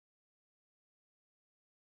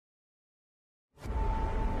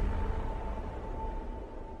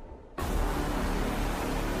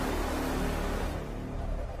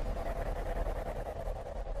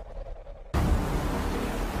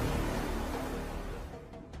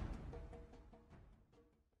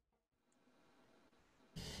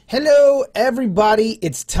Hello, everybody.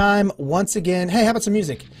 It's time once again. Hey, how about some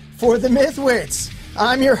music? For the MythWits.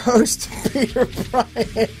 I'm your host, Peter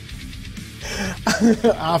Bryant.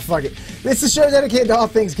 Fuck it. This is a show dedicated to all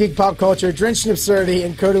things geek pop culture, drenched in absurdity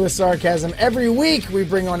and coated with sarcasm. Every week, we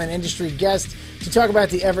bring on an industry guest to talk about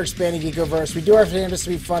the ever-expanding Geekoverse. We do our damnedest to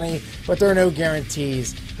be funny, but there are no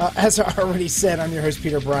guarantees. As I already said, I'm your host,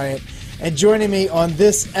 Peter Bryant. And joining me on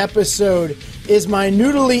this episode is my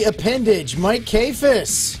noodly appendage, Mike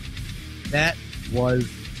Kafis. That was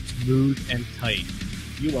smooth and tight.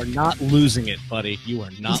 You are not losing it, buddy. You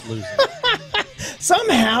are not losing it.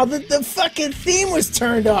 Somehow the fucking theme was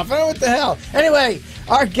turned off. I don't know what the hell. Anyway,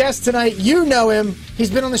 our guest tonight, you know him. He's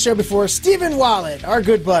been on the show before. Steve Wollett, our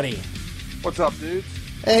good buddy. What's up, dudes?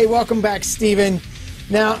 Hey, welcome back, Steven.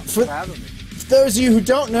 Now, for those of you who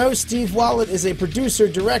don't know, Steve Wollett is a producer,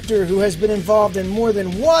 director who has been involved in more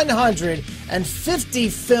than 150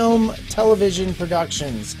 film, television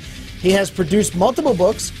productions. He has produced multiple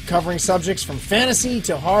books covering subjects from fantasy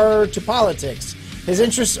to horror to politics. His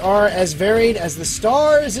interests are as varied as the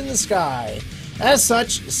stars in the sky. As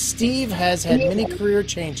such, Steve has had many career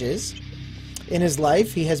changes in his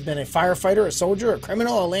life. He has been a firefighter, a soldier, a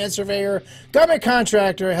criminal, a land surveyor, government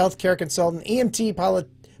contractor, a healthcare consultant, EMT,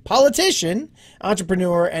 politician,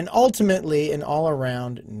 entrepreneur, and ultimately an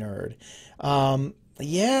all-around nerd.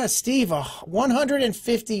 Yeah, Steve,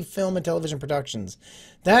 150 film and television productions.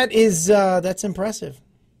 That is, that's impressive.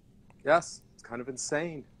 Yes, it's kind of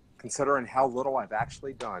insane, considering how little I've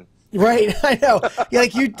actually done. Right, I know. Yeah,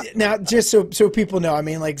 like you now, just so people know. I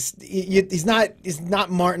mean, like he's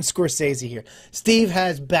not Martin Scorsese here. Steve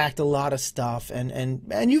has backed a lot of stuff,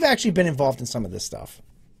 and you've actually been involved in some of this stuff.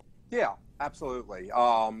 Yeah, absolutely.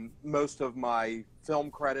 Most of my film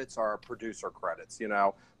credits are producer credits. You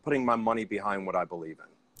know, putting my money behind what I believe in.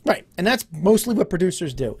 Right, and that's mostly what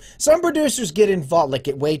producers do. Some producers get involved, like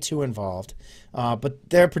get way too involved, but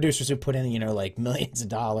they're producers who put in, you know, like millions of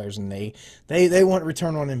dollars, and they want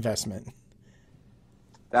return on investment.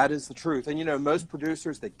 That is the truth, and you know, most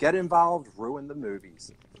producers that get involved ruin the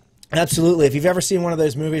movies. Absolutely. If you've ever seen one of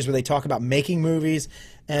those movies where they talk about making movies,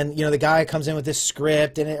 and you know the guy comes in with this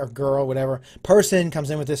script, and or girl, whatever person comes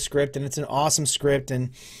in with this script, and it's an awesome script, and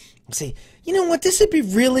say, you know what, this would be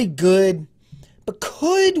really good. But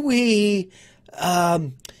could we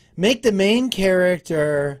make the main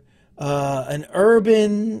character an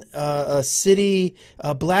urban, city,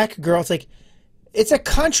 black girl? It's like, it's a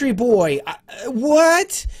country boy.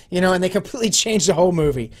 What? You know, and they completely changed the whole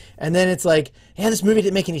movie. And then it's like, yeah, this movie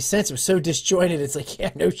didn't make any sense. It was so disjointed. It's like, yeah,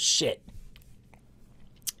 no shit.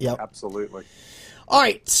 Yep. Absolutely. All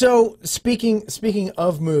right, so speaking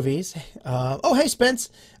of movies, oh hey Spence,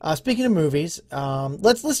 speaking of movies,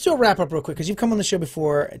 let's do a wrap up real quick because you've come on the show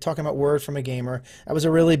before talking about Word from a Gamer. That was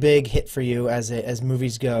a really big hit for you as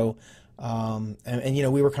movies go, and you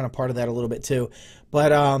know we were kind of part of that a little bit too.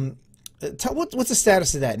 But what's the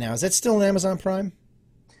status of that now? Is that still on Amazon Prime?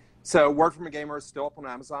 So Word from a Gamer is still up on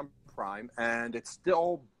Amazon Prime, and it's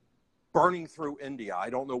still burning through India. I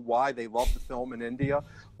don't know why they love the film in India,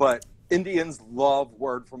 but Indians love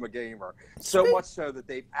Word from a Gamer. So much so that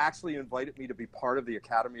they've actually invited me to be part of the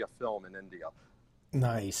Academy of Film in India.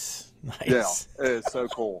 Nice. Yeah, it is so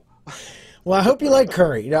cool. Well, I hope you like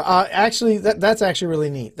curry. You know, actually, that's actually really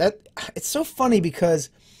neat. It's so funny because,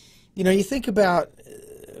 you know, you think about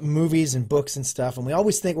movies and books and stuff, and we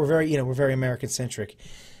always think we're very American centric,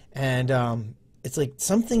 and it's like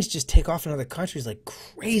some things just take off in other countries like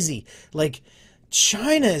crazy, like.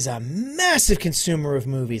 China is a massive consumer of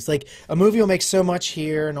movies. Like, a movie will make so much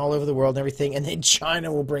here and all over the world and everything, and then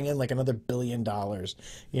China will bring in like another $1 billion.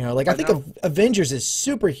 You know, like I think Avengers is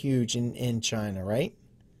super huge in China, right?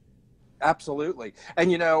 Absolutely.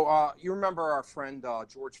 And you know, you remember our friend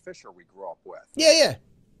George Fisher we grew up with? Yeah.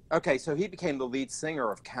 Okay, so he became the lead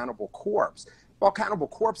singer of Cannibal Corpse. Well, Cannibal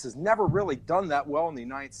Corpse has never really done that well in the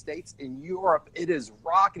United States. In Europe, it is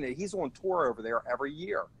rocking it. He's on tour over there every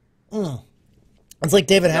year. It's like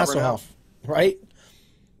David Hasselhoff, right?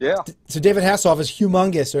 Yeah. So David Hasselhoff is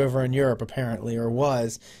humongous over in Europe, apparently, or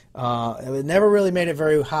was. It never really made it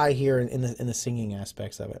very high here in the singing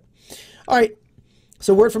aspects of it. All right.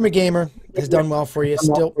 So Word from a Gamer has done well for you.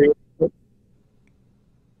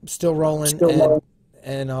 Still rolling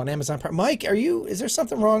and on Amazon Prime. Mike, is there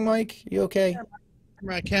something wrong, Mike? You okay?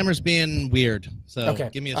 My camera's being weird, so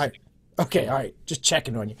okay. Give me a second. second. Okay, all right, just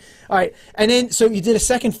checking on you. All right, and then so you did a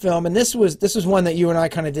second film, and this was one that you and I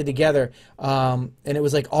kind of did together, and it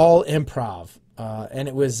was like all improv, and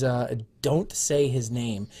it was Don't Say His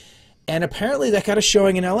Name, and apparently that got a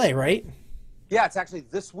showing in L.A., right? Yeah, it's actually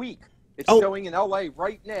this week. It's showing in L.A.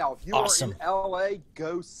 right now. If you awesome. are in L.A.,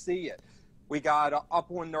 go see it. We got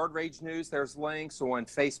up on Nerd Rage News. There's links on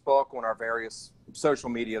Facebook, on our various social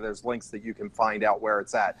media. There's links that you can find out where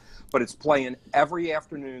it's at. But it's playing every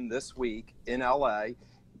afternoon this week in LA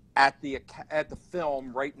at the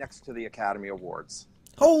film right next to the Academy Awards.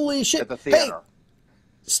 Holy shit! At the theater.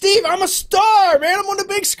 Hey, Steve, I'm a star, man. I'm on the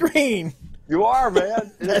big screen. You are,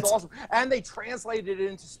 man. It's awesome. And they translated it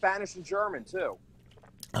into Spanish and German too.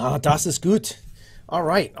 Ah, das ist gut. All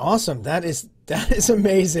right, awesome. That is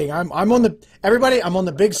amazing. I'm on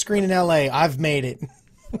the big screen in LA. I've made it.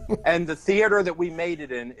 And the theater that we made it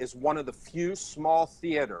in is one of the few small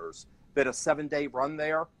theaters that a 7-day run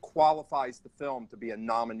there qualifies the film to be a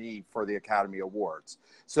nominee for the Academy Awards.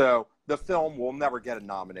 So the film will never get it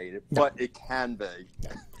nominated, but it can be.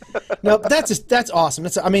 No, that's awesome.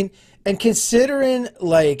 And considering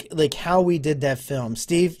like how we did that film,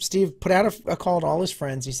 Steve put out a call to all his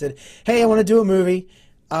friends. He said, "Hey, I want to do a movie.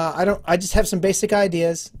 I just have some basic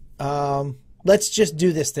ideas. Let's just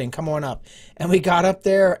do this thing. Come on up." And we got up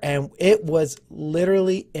there, and it was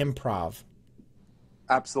literally improv.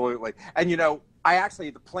 Absolutely. And the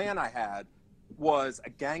plan I had was a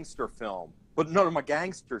gangster film, but none of my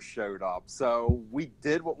gangsters showed up. So we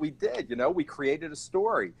did what we did. We created a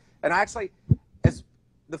story. And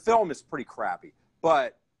the film is pretty crappy,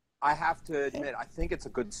 but I have to admit, I think it's a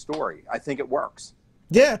good story. I think it works.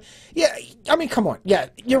 Yeah. I mean, come on. Yeah,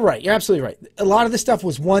 you're right. You're absolutely right. A lot of this stuff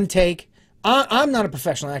was one take. I'm not a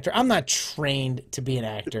professional actor. I'm not trained to be an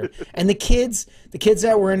actor. And the kids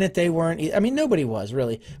that were in it, they weren't. I mean, nobody was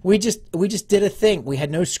really. We just did a thing. We had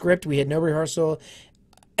no script. We had no rehearsal,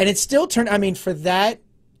 and it still turned. I mean, for that,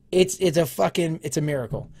 it's a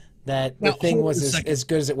miracle that the thing was as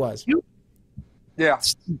good as it was.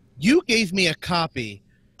 You gave me a copy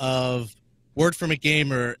of Word from a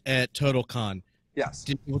Gamer at TotalCon. Yes.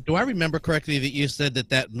 Do I remember correctly that you said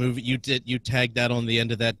that movie you tagged that on the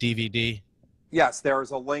end of that DVD? Yes, there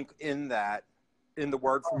is a link in the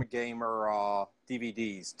Word from a Gamer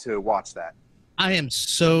DVDs to watch that. I am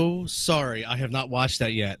so sorry I have not watched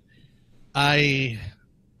that yet.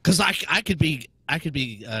 Because I could be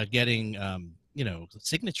getting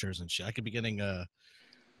signatures and shit. I could be getting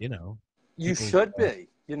You should be.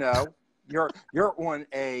 You're on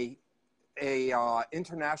a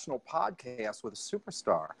international podcast with a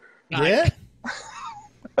superstar. Yeah.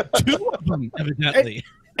 2 of them, evidently.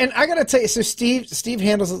 And I gotta tell you, so Steve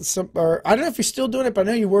handles some, or I don't know if you're still doing it, but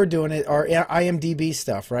I know you were doing it, or IMDb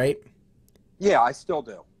stuff, right? Yeah, I still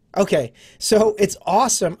do. Okay, so it's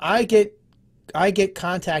awesome. I get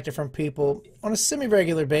contacted from people on a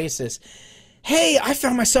semi-regular basis. Hey, I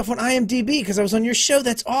found myself on IMDb because I was on your show.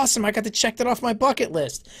 That's awesome. I got to check that off my bucket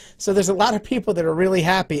list. So there's a lot of people that are really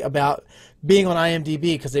happy about being on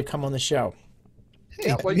IMDb because they've come on the show.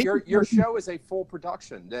 Yeah, well, your show is a full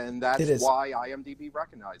production, and that's why IMDb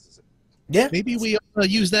recognizes it. Yeah, maybe we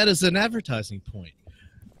use that as an advertising point.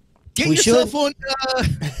 Get yourself on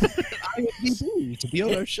IMDb to be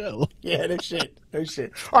on our show. Yeah, no shit.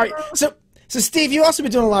 All right, so Steve, you also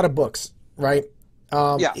been doing a lot of books, right?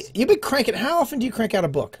 Yes. You've been cranking. How often do you crank out a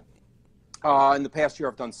book? In the past year,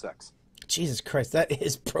 I've done 6. Jesus Christ, that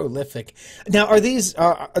is prolific. Now, are these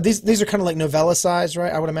kind of like novella size,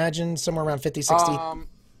 right? I would imagine somewhere around 50, 60.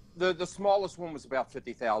 The smallest one was about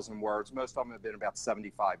 50,000 words. Most of them have been about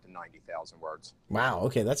 75 to 90,000 words. Wow.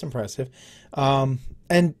 Okay, that's impressive.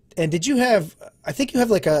 And did you have? I think you have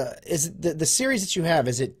is the series that you have?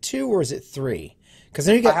 Is it 2 or is it 3? Because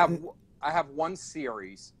then you got. I have one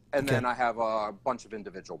series, and then I have a bunch of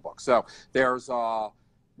individual books. So there's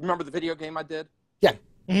remember the video game I did? Yeah.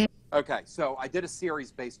 Mm-hmm. Okay, so I did a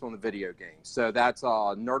series based on the video game. So that's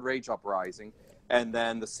Nerd Rage Uprising, and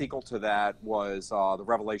then the sequel to that was The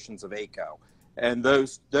Revelations of Eiko. And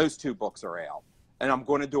those 2 books are out. And I'm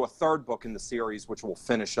going to do a 3rd book in the series, which will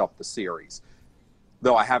finish up the series,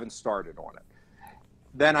 though I haven't started on it.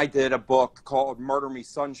 Then I did a book called Murder Me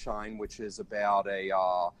Sunshine, which is about a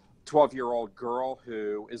 12-year-old girl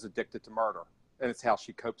who is addicted to murder, and it's how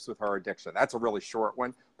she copes with her addiction. That's a really short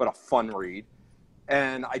one, but a fun read.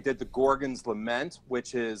 And I did The Gorgon's Lament,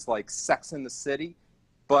 which is like Sex in the City,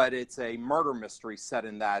 but it's a murder mystery set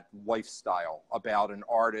in that lifestyle about an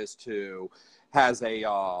artist who has a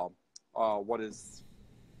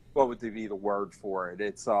what would be the word for it?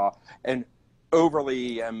 It's an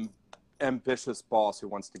overly ambitious boss who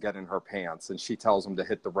wants to get in her pants, and she tells him to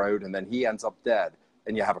hit the road, and then he ends up dead,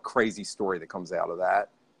 and you have a crazy story that comes out of that.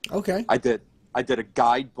 Okay. I did a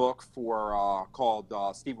guidebook for called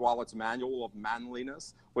Steve Wollett's Manual of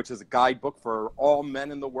Manliness, which is a guidebook for all men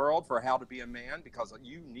in the world for how to be a man, because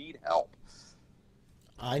you need help.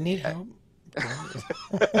 I need help.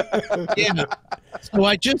 Yeah. So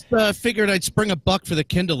I just figured I'd spring a buck for the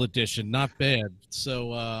Kindle edition. Not bad.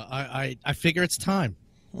 So I figure it's time.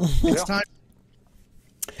 It's time.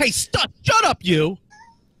 Hey, shut up, you.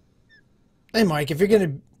 Hey, Mike, if you're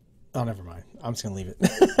gonna, oh, never mind. I'm just gonna leave it.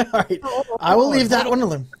 All right, I will leave that one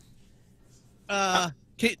alone.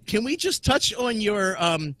 Can we just touch on your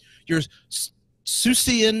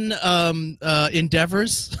Seussian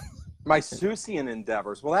endeavors? My Seussian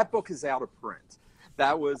endeavors. Well, that book is out of print.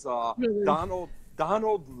 That was Donald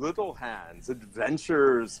Littlehand's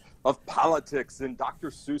Adventures of Politics in Dr.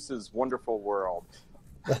 Seuss's Wonderful World.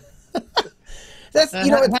 That's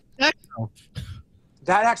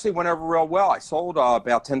that actually went over real well. I sold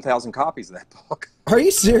about 10,000 copies of that book. Are you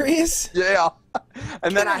serious? Yeah.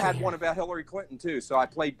 And then I had one about Hillary Clinton, too, so I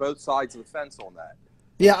played both sides of the fence on that.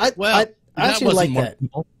 Yeah, I actually like that.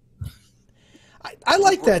 I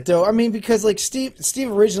like that, though. I mean, because like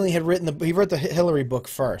Steve originally had he wrote the Hillary book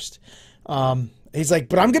first. He's like,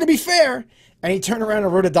 but I'm going to be fair. And he turned around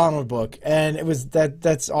and wrote a Donald book, and it was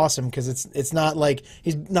that's awesome because it's not like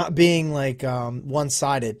he's not being like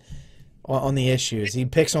one-sided on the issues. He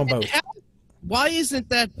picks on both. Why isn't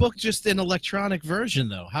that book just an electronic version,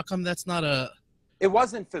 though? How come that's not a... It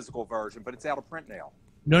wasn't physical version, but it's out of print now.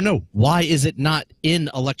 No. Why is it not in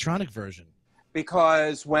electronic version?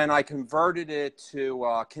 Because when I converted it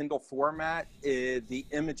to Kindle format, the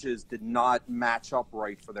images did not match up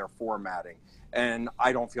right for their formatting. And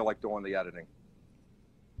I don't feel like doing the editing.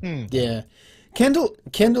 Yeah.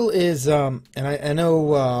 Kindle is, and I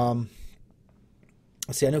know...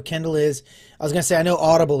 let's see, I know Kindle is. I was gonna say I know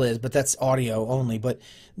Audible is, but that's audio only. But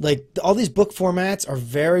like all these book formats are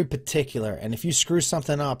very particular, and if you screw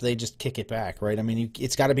something up, they just kick it back, right? I mean,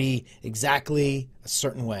 it's got to be exactly a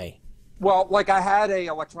certain way. Well, like I had a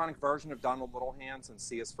electronic version of Donald Littlehands and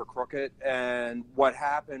C is for Crooked, and what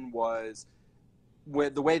happened was,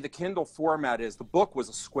 with the way the Kindle format is, the book was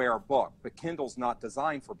a square book, but Kindle's not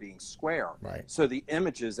designed for being square. Right. So the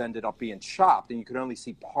images ended up being chopped, and you could only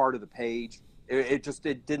see part of the page. It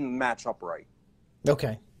didn't match up right.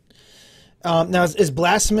 Okay. Now is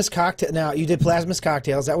Blasphemous Cocktail? Now you did Blasphemous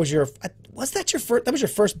Cocktails. That was your first? That was your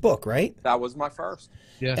first book, right? That was my first.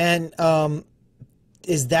 Yeah. And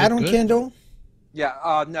is that on Kindle?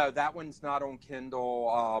 Yeah. No, that one's not on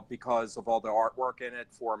Kindle because of all the artwork in it,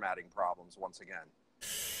 formatting problems once again.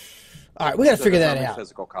 All right, we got to figure that out.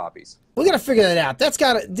 Physical copies. We got to figure that out.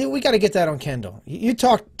 We got to get that on Kindle. You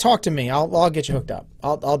talk to me. I'll get you hooked up.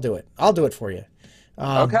 I'll do it. I'll do it for you.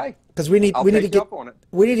 Okay. Because we need to get up on it.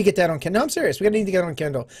 We need to get that on Kindle. No, I'm serious. We need to get it on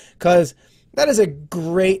Kindle because that is a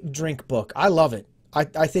great drink book. I love it.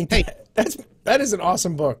 I think that is an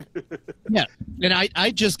awesome book. Yeah, and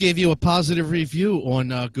I just gave you a positive review on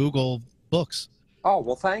Google Books. Oh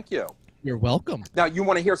well, thank you. You're welcome. Now, you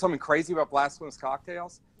want to hear something crazy about Blasphemous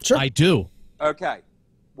Cocktails? Sure. I do. Okay.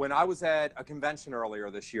 When I was at a convention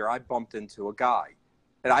earlier this year, I bumped into a guy.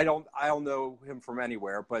 And I don't know him from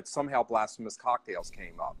anywhere, but somehow Blasphemous Cocktails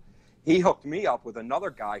came up. He hooked me up with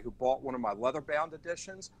another guy who bought one of my leather-bound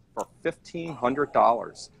editions for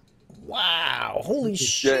 $1,500. Wow. Holy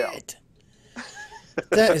shit.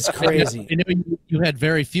 That is crazy. I know you had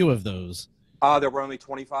very few of those. There were only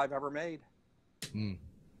 25 ever made.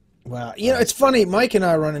 Wow. It's funny. Mike and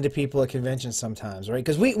I run into people at conventions sometimes, right?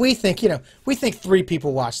 Because we think, we think 3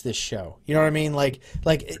 people watch this show. You know what I mean? Like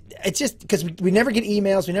it's just because we never get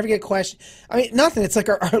emails. We never get questions. I mean, nothing. It's like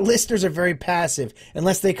our listeners are very passive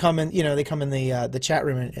unless they come in, they come in the chat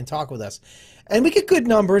room and talk with us. And we get good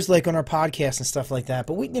numbers like on our podcast and stuff like that.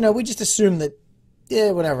 But we just assume that,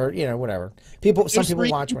 whatever. Some people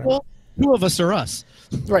watch. Whatever. 2 of us are us.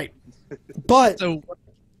 Right. But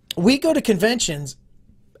we go to conventions.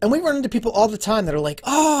 And we run into people all the time that are like,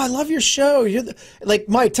 "Oh, I love your show." Like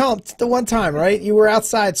Mike, tell them the one time, right? You were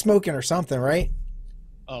outside smoking or something, right?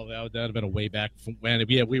 Oh, that would have been a way back from when.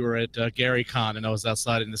 Yeah, we were at Gary Con, and I was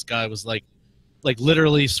outside, and this guy was like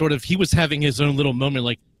literally, sort of, he was having his own little moment,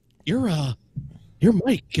 like, "You're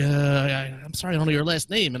Mike. I'm sorry, I don't know your last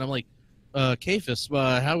name." And I'm like, "Cafus,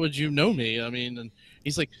 how would you know me?" I mean, and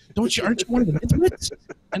he's like, aren't you one of the MythWits?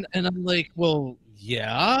 And I'm like, "Well,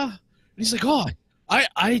 yeah." And he's like, "Oh,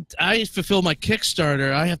 I fulfill my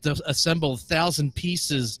Kickstarter. I have to assemble 1,000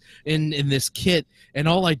 pieces in this kit, and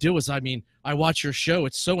all I do is, I watch your show.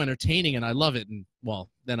 It's so entertaining, and I love it." And well,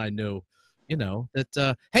 then I knew,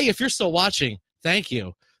 that hey, if you're still watching, thank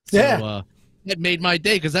you. So, yeah, it made my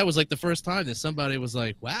day because that was like the first time that somebody was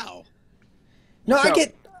like, "Wow." No, so,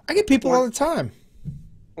 I get people all the time.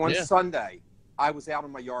 On Sunday, I was out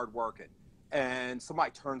in my yard working. And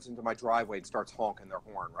somebody turns into my driveway and starts honking their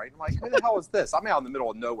horn, right? I'm like, who the hell is this? I'm out in the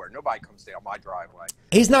middle of nowhere. Nobody comes down my driveway.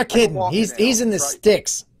 He's not kidding. He's in the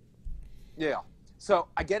sticks. Yeah. So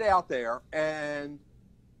I get out there, and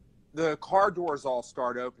the car doors all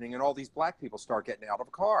start opening, and all these black people start getting out of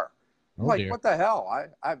a car. I'm like, dear. what the hell?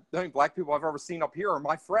 The only black people I've ever seen up here are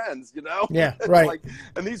my friends, you know? Yeah, right. Like,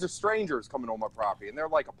 and these are strangers coming on my property, and they're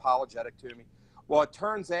like apologetic to me. Well, it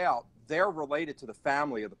turns out they're related to the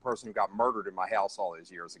family of the person who got murdered in my house all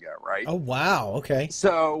those years ago, right? Oh, wow. Okay.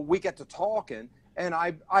 So we get to talking, and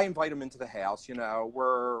I invite them into the house. You know,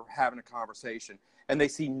 we're having a conversation, and they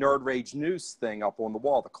see Nerd Rage News thing up on the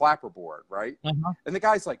wall, the clapperboard, right? And the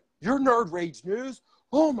guy's like, "You're Nerd Rage News?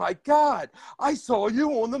 Oh my God, I saw you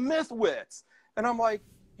on the MythWits." And I'm like,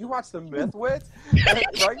 "You watch the MythWits?"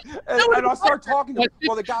 Right? And I start talking to him.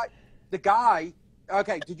 Well, the guy,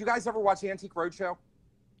 okay, did you guys ever watch Antique Roadshow?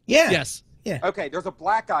 Yeah. Yes. Yeah. Okay, there's a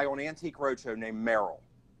black guy on Antique Roadshow named Merrill.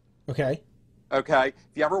 Okay. Okay,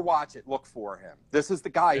 if you ever watch it, look for him. This is the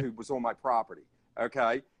guy who was on my property.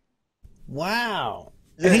 Okay. Wow.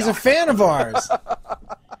 Yeah. And he's a fan of ours.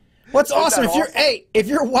 What's awesome? If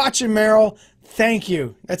you're watching, Merrill, thank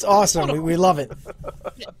you. That's awesome. We love it.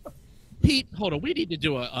 Pete, hold on. We need to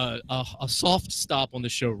do a soft stop on the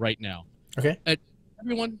show right now. Okay.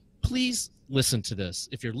 Everyone, please listen to this.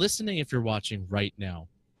 If you're listening, if you're watching right now,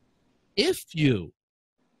 if you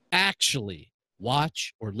actually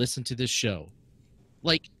watch or listen to this show,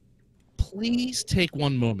 like, please take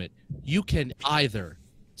one moment. You can either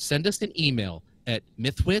send us an email at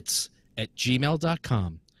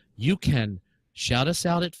mythwits@gmail.com. You can shout us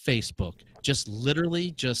out at Facebook. Just literally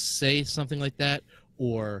just say something like that.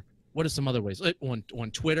 Or what are some other ways?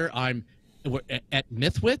 On Twitter, I'm at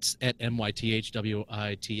MythWits, at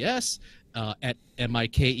MythWits, at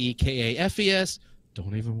MIKEKAFES.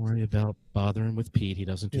 Don't even worry about bothering with Pete. He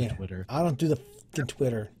doesn't do Twitter. I don't do the fucking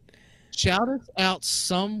Twitter. Shout us out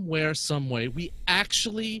somewhere, some way. We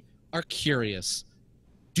actually are curious.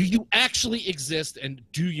 Do you actually exist, and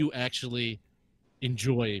do you actually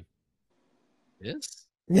enjoy this?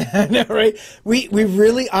 Yeah, I know, right? We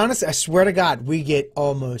really, honestly, I swear to God, we get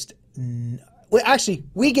almost...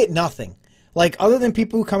 we get nothing. Like, other than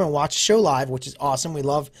people who come and watch the show live, which is awesome. We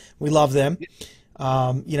love them.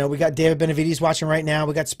 You know, we got David Benavides watching right now.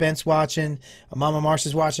 We got Spence watching. Mama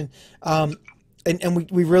Marsha's watching. And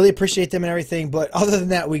we really appreciate them and everything. But other than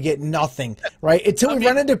that, we get nothing, right? Until we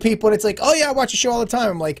run into people and it's like, oh, yeah, I watch the show all the time.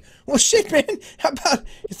 I'm like, well, shit, man. How about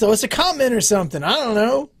throw us a comment or something? I don't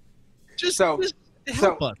know. Just help us.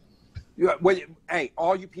 Hey,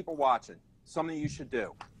 all you people watching, something you should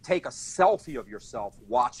do. Take a selfie of yourself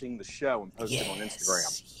watching the show and post it on Instagram.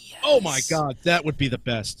 Yes. Oh, my God. That would be the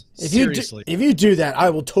best. Seriously. If you do that, I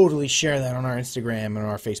will totally share that on our Instagram and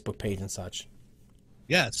our Facebook page and such.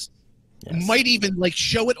 Yes. Might even, like,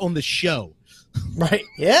 show it on the show. Right.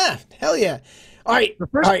 Yeah. Hell yeah. All right. The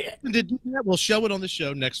first person to do that, we'll show it on the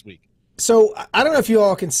show next week. So I don't know if you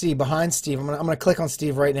all can see behind Steve. I'm gonna click on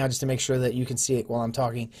Steve right now just to make sure that you can see it while I'm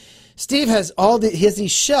talking. Steve has he has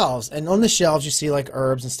these shelves, and on the shelves you see like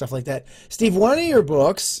herbs and stuff like that. Steve, one of your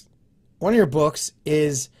books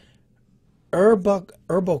is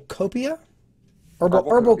Herbalcopia?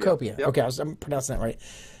 Herbalcopia. Yep. Okay, I'm pronouncing that right.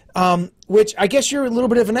 Which I guess you're a little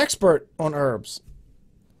bit of an expert on herbs.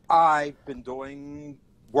 I've been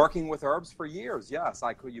working with herbs for years. Yes,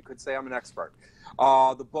 you could say I'm an expert.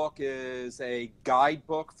 The book is a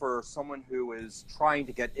guidebook for someone who is trying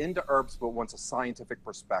to get into herbs but wants a scientific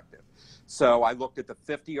perspective. So I looked at the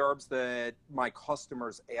 50 herbs that my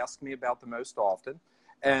customers ask me about the most often,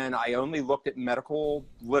 and I only looked at medical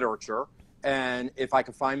literature. And if I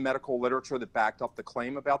could find medical literature that backed up the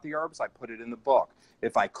claim about the herbs, I put it in the book.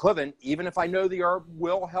 If I couldn't, even if I know the herb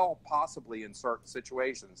will help possibly in certain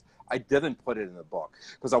situations, I didn't put it in the book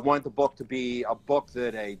because I wanted the book to be a book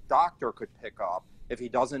that a doctor could pick up. If he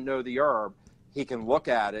doesn't know the herb, he can look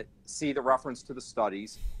at it, see the reference to the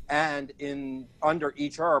studies, and under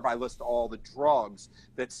each herb, I list all the drugs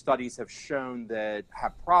that studies have shown that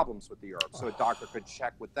have problems with the herb. So a doctor could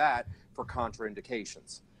check with that for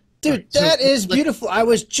contraindications. Dude, that is beautiful. I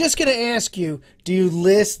was just going to ask you, do you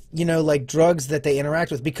list, like drugs that they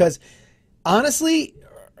interact with? Because honestly,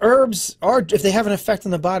 herbs are, if they have an effect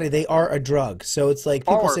on the body, they are a drug. So it's like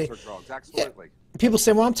people say, herbs are drugs, absolutely. Yeah, people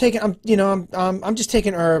say, well, I'm just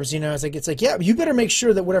taking herbs, It's like, yeah, you better make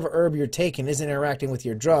sure that whatever herb you're taking isn't interacting with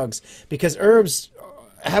your drugs because herbs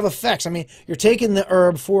have effects. I mean, you're taking the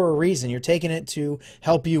herb for a reason. You're taking it to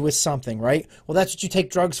help you with something, right? Well, that's what you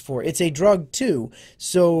take drugs for. It's a drug too.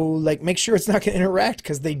 So, like, make sure it's not going to interact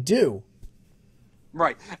because they do.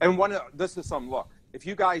 Right. And this is look, if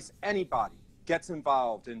you guys, anybody gets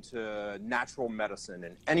involved into natural medicine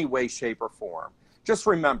in any way, shape, or form, just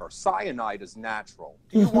remember, cyanide is natural.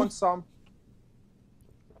 Do you want some?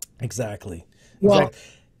 Exactly. Well,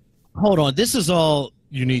 hold on. This is all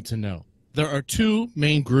you need to know. There are two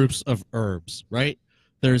main groups of herbs, right?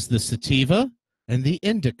 There's the sativa and the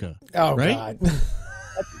indica. Oh, right? God.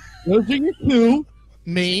 Those are your two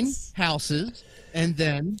main houses, and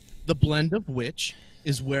then the blend of which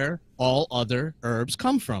is where all other herbs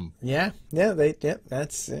come from. Yeah,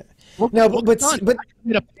 that's it. Well, No, but I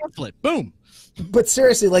made a pamphlet. Boom. But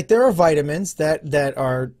seriously, like there are vitamins that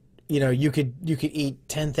are, you could eat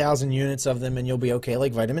 10,000 units of them and you'll be okay.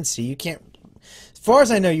 Like vitamin C, you can't. As far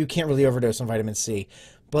as I know, you can't really overdose on vitamin C.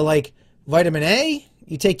 But like vitamin A,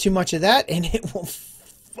 you take too much of that and it will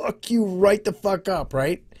fuck you right the fuck up,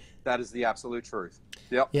 right? That is the absolute truth.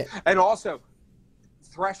 Yep. Yeah. And also,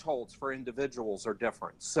 thresholds for individuals are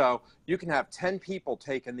different. So you can have 10 people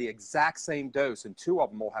taking the exact same dose, and 2 of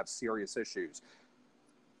them will have serious issues.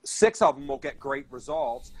 6 of them will get great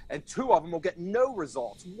results, and 2 of them will get no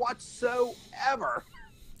results whatsoever.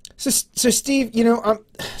 So Steve,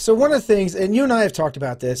 so one of the things, and you and I have talked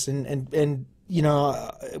about this, and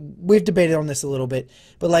we've debated on this a little bit,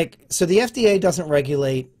 but like, so the FDA doesn't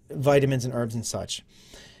regulate vitamins and herbs and such.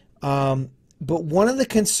 But one of the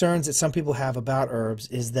concerns that some people have about herbs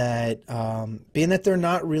is that, being that they're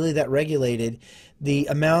not really that regulated, the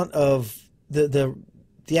amount of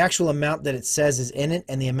the actual amount that it says is in it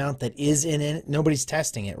and the amount that is in it, nobody's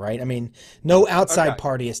testing it, right? I mean, no outside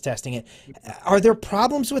party is testing it. Are there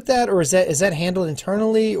problems with that, or is that handled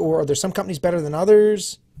internally, or are there some companies better than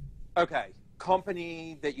others? Okay,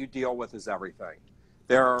 company that you deal with is everything.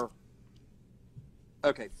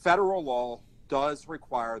 Federal law does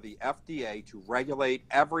require the FDA to regulate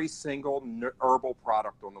every single herbal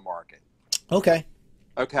product on the market. Okay.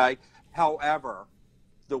 However,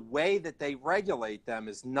 the way that they regulate them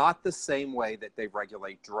is not the same way that they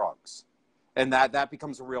regulate drugs. And that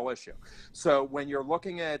becomes a real issue. So when you're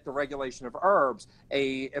looking at the regulation of herbs,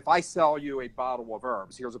 if I sell you a bottle of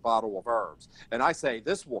herbs, here's a bottle of herbs, and I say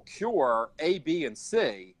this will cure A, B, and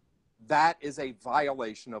C, that is a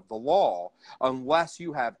violation of the law unless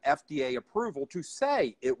you have FDA approval to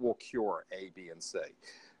say it will cure A, B, and C.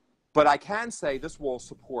 But I can say this will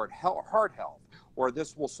support heart health, or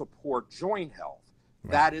this will support joint health.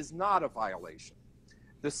 Right. That is not a violation.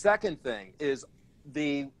 The second thing is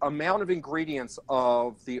the amount of ingredients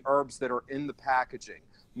of the herbs that are in the packaging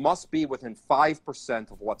must be within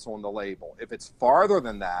 5% of what's on the label. If it's farther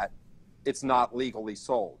than that, it's not legally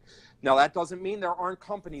sold. Now, that doesn't mean there aren't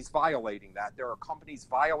companies violating that. There are companies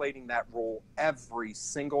violating that rule every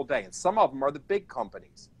single day, and some of them are the big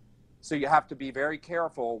companies. So you have to be very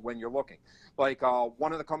careful when you're looking. Like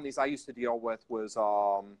one of the companies I used to deal with was,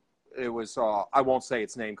 I won't say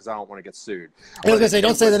its name because I don't want to get sued. I was going to say,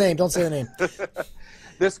 don't say the name. Don't say the name.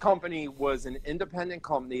 This company was an independent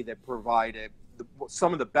company that provided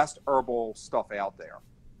some of the best herbal stuff out there.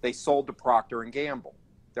 They sold to Procter & Gamble.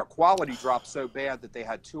 Their quality dropped so bad that they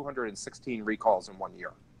had 216 recalls in 1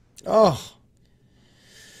 year. Oh,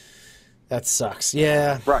 that sucks.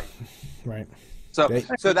 Yeah. Right. Right. So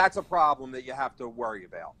that's a problem that you have to worry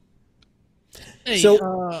about. Hey,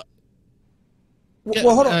 well,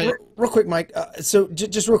 hold on, real quick, Mike. So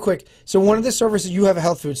just real quick. So one of the services, you have a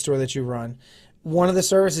health food store that you run. One of the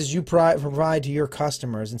services you provide to your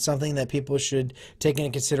customers, and something that people should take into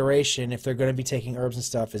consideration if they're going to be taking herbs and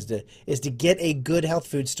stuff, is to get a good health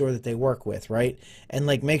food store that they work with, right? And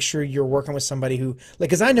like make sure you're working with somebody who, like,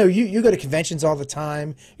 because I know you go to conventions all the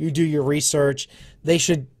time, you do your research. They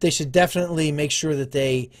should definitely make sure that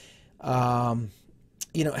they, have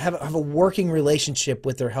a working relationship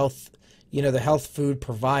with their health, the health food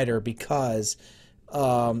provider, because.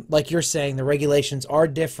 Like you're saying, the regulations are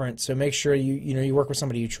different, so make sure you work with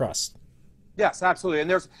somebody you trust. Yes, absolutely. And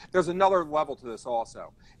there's another level to this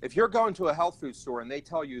also. If you're going to a health food store and they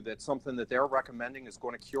tell you that something that they're recommending is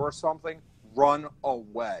going to cure something, run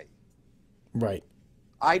away. Right.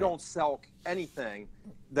 I don't sell anything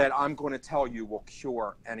that I'm going to tell you will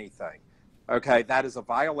cure anything. Okay, that is a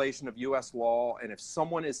violation of U.S. law, and if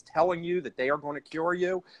someone is telling you that they are going to cure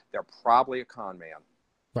you, they're probably a con man.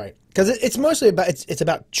 Right, because it's mostly about it's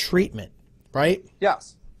about treatment, right?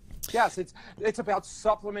 Yes, it's about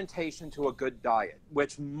supplementation to a good diet,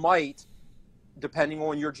 which might, depending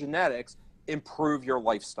on your genetics, improve your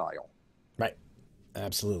lifestyle. Right,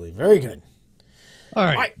 absolutely, very good. All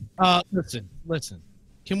right, listen.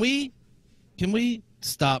 Can we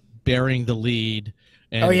stop burying the lead?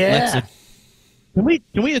 And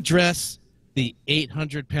can we address the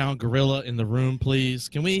 800-pound gorilla in the room, please?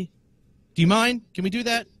 Can we? Do you mind? Can we do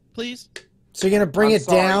that, please? So you're going to bring it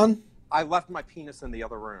down? I left my penis in the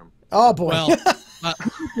other room. Oh, boy. Well,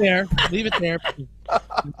 leave it there.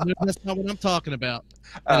 That's not what I'm talking about.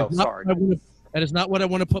 Sorry. That is not what I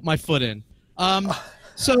want to put my foot in.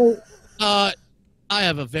 So, I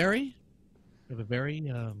have a very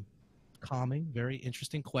calming, very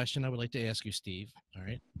interesting question I would like to ask you, Steve. All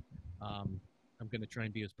right. I'm going to try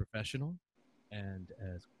and be as professional and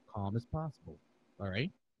as calm as possible. All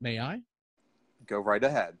right. May I? Go right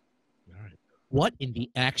ahead. All right. What in the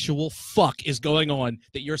actual fuck is going on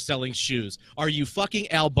that you're selling shoes? Are you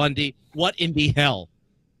fucking Al Bundy? What in the hell?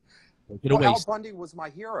 Get away. Al Bundy was my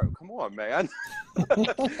hero. Come on, man.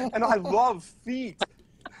 And I love feet.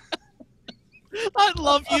 I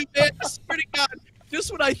love you, man. I swear to God. Just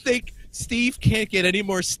when I think Steve can't get any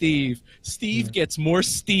more Steve, Steve gets more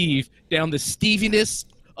Steve down the Steviness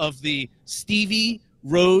of the Stevie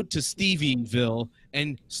road to Stevieville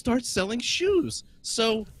and starts selling shoes.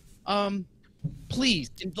 So, please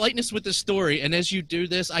enlighten us with the story. And as you do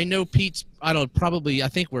this, I know Pete's. I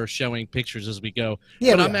think we're showing pictures as we go.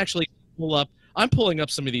 Yeah, but I'm actually I'm pulling up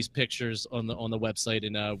some of these pictures on the website,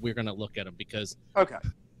 and we're gonna look at them because. Okay.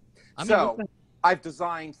 I've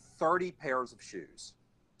designed 30 pairs of shoes.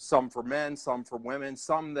 Some for men, some for women,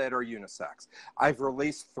 some that are unisex. I've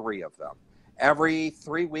released 3 of them. Every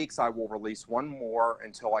 3 weeks, I will release one more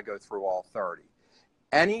until I go through all 30.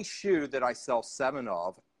 Any shoe that I sell 7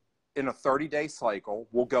 of in a 30-day cycle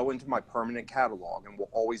will go into my permanent catalog and will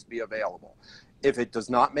always be available. If it does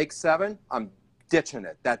not make 7, I'm ditching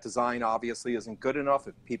it. That design obviously isn't good enough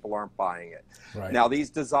if people aren't buying it. Right. Now, these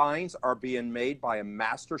designs are being made by a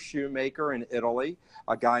master shoemaker in Italy,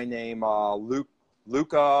 a guy named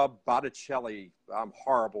Luca Botticelli. I'm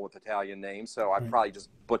horrible with Italian names, so I probably just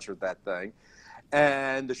butchered that thing.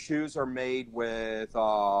 And the shoes are made with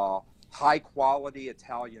high-quality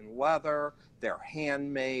Italian leather. They're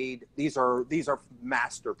handmade. These are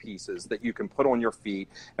masterpieces that you can put on your feet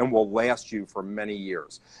and will last you for many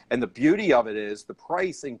years. And the beauty of it is the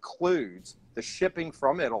price includes the shipping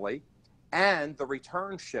from Italy and the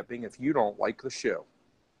return shipping if you don't like the shoe.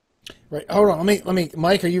 Right. Hold on. Let me.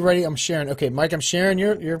 Mike, are you ready? I'm sharing. Okay, Mike, I'm sharing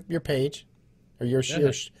your page, or your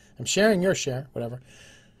share. I'm sharing your share. Whatever.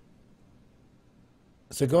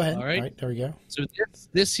 So go ahead. All right. All right, there we go. So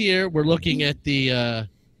this year we're looking at the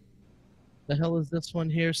hell is this one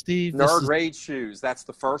here, Steve? Nerd Rage shoes. That's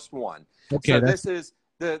the first one. Okay. So this is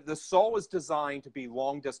the sole is designed to be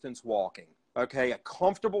long distance walking. Okay, a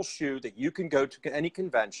comfortable shoe that you can go to any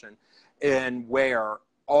convention and wear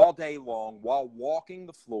all day long while walking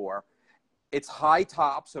the floor. It's high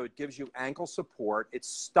top, so it gives you ankle support. It's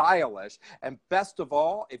stylish. And best of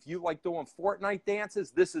all, if you like doing Fortnite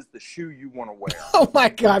dances, this is the shoe you want to wear. Oh, my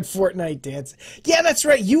God, Fortnite dance. Yeah, that's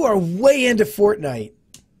right. You are way into Fortnite.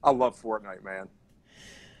 I love Fortnite, man.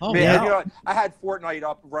 Oh, man, yeah. You know, I had Fortnite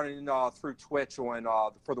up running through Twitch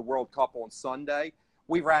for the World Cup on Sunday.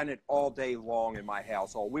 We ran it all day long in my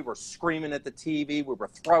household. We were screaming at the TV. We were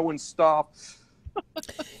throwing stuff.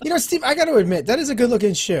 You know, Steve, I got to admit, that is a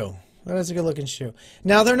good-looking shoe. That is a good-looking shoe.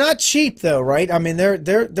 Now, they're not cheap, though, right? I mean,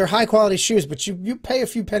 they're high-quality shoes, but you pay a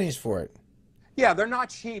few pennies for it. Yeah, they're not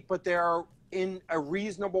cheap, but they're in a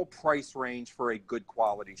reasonable price range for a good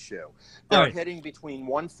quality shoe. They're hitting between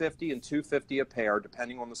 $150 and $250 a pair,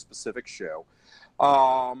 depending on the specific shoe.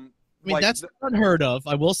 I mean, that's not unheard of.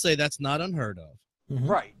 I will say that's not unheard of. Mm-hmm.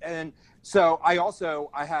 Right. And so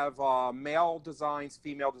I have male designs,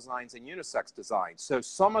 female designs, and unisex designs. So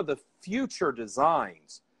some of the future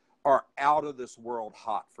designs are out of this world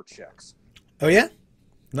hot for chicks. Oh, yeah?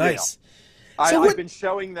 Nice. Yeah. So I've been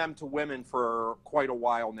showing them to women for quite a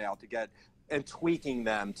while now and tweaking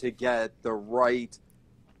them to get the right.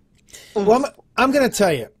 Well, I'm going to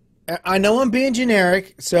tell you. I know I'm being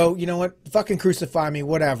generic, so you know what? Fucking crucify me,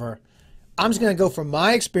 whatever. I'm just going to go from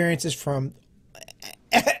my experiences from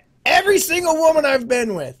every single woman I've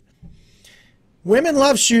been with. Women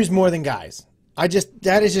love shoes more than guys.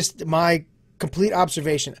 That is just my complete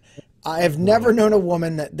observation. I have never known a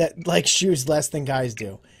woman that likes shoes less than guys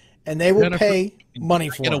do. And they will pay money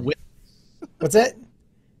for them. What's that?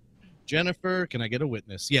 Jennifer, can I get a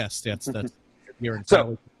witness? Yes, that's you're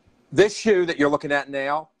so this shoe that you're looking at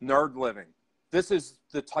now, Nerd Living. This is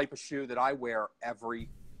the type of shoe that I wear every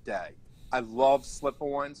day. I love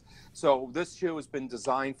slip-ons. So this shoe has been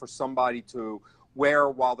designed for somebody to wear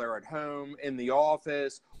while they're at home, in the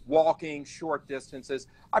office, walking short distances.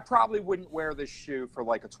 I probably wouldn't wear this shoe for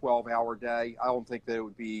like a 12-hour day. I don't think that it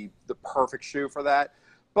would be the perfect shoe for that.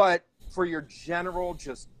 But for your general,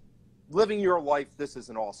 just living your life, this is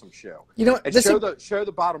an awesome shoe. You know, and show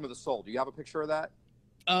the bottom of the sole. Do you have a picture of that?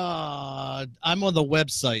 I'm on the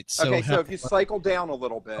website. So okay, so if you cycle down a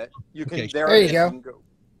little bit, you can. Okay. There you go.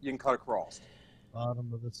 You can cut across.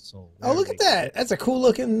 Bottom of the sole. Oh, look at that! That's a cool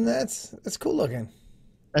looking. That's cool looking.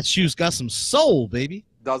 That shoe's got some soul, baby.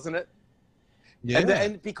 Doesn't it? Yeah.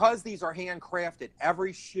 And because these are handcrafted,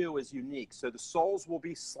 every shoe is unique. So the soles will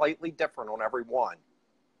be slightly different on every one.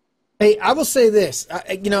 Hey, I will say this.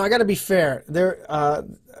 I got to be fair.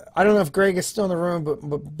 I don't know if Greg is still in the room, but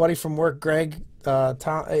buddy from work, Greg, Tom,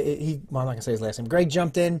 well, I'm not gonna say his last name. Greg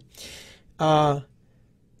jumped in.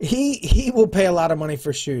 He will pay a lot of money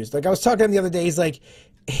for shoes. Like I was talking to him the other day. He's like,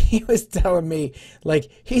 he was telling me like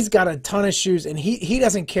he's got a ton of shoes and he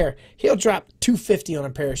doesn't care. He'll drop $250 on a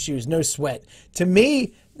pair of shoes, no sweat. To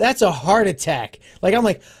me, that's a heart attack. Like I'm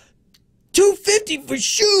like, $250 for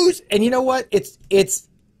shoes, and you know what? It's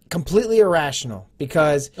completely irrational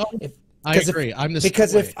because I agree. I'm the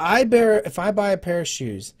because same way. if I buy a pair of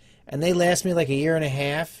shoes and they last me like a year and a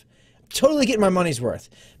half, I'm totally getting my money's worth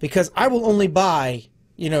because I will only buy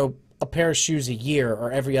a pair of shoes a year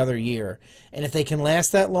or every other year, and if they can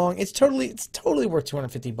last that long, it's totally worth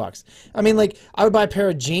 $250. I mean, like I would buy a pair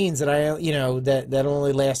of jeans that that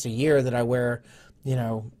only last a year that I wear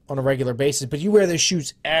on a regular basis, but you wear those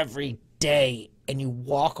shoes every day and you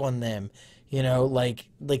walk on them. Like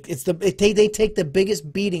they take the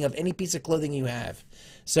biggest beating of any piece of clothing you have.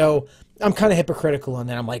 So I'm kind of hypocritical on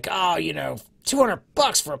that. I'm like,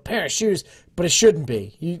 $200 for a pair of shoes, but it shouldn't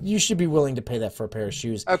be. You should be willing to pay that for a pair of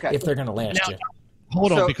shoes if they're going to last you.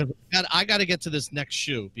 Hold on, because I got to get to this next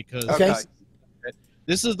shoe because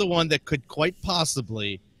this is the one that could quite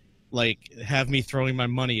possibly have me throwing my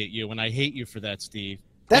money at you, and I hate you for that, Steve.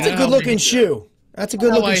 That's a good-looking shoe. That's a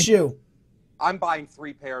good-looking shoe. I'm buying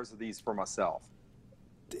 3 pairs of these for myself.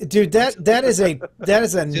 Dude, that is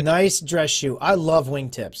a nice dress shoe. I love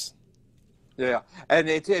wingtips. Yeah, and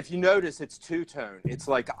if you notice, it's two-tone. It's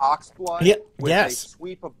like oxblood with a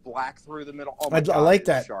sweep of black through the middle. Oh my God, I like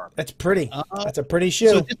that. Sharp. That's pretty. That's a pretty shoe.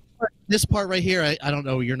 So this part right here, I don't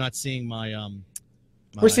know. You're not seeing my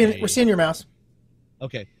We're seeing your mouse.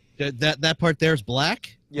 Okay, that part there is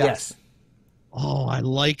black. Yes. Oh, I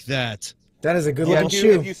like that. That is a good little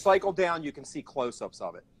shoe. If you cycle down, you can see close-ups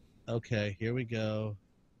of it. Okay, here we go.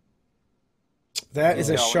 That is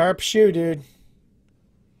a sharp shoe, dude.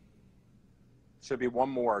 Should be one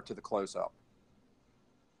more to the close-up.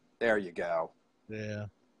 There you go. Yeah.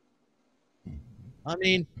 I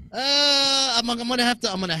mean, I'm gonna have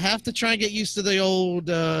to try and get used to the old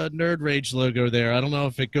Nerd Rage logo there. I don't know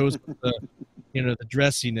if it goes with the the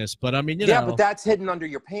dressiness, but I mean, but that's hidden under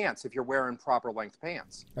your pants if you're wearing proper length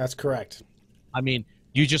pants. That's correct. I mean,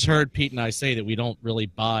 you just heard Pete and I say that we don't really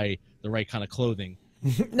buy the right kind of clothing.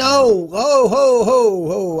 No,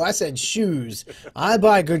 ho! I said shoes. I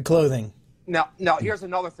buy good clothing. Now, here's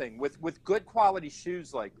another thing. With good quality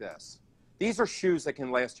shoes like this, these are shoes that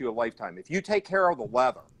can last you a lifetime. If you take care of the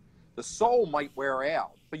leather, the sole might wear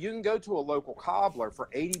out, but you can go to a local cobbler for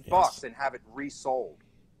 $80 and have it resold.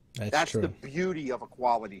 That's true. The beauty of a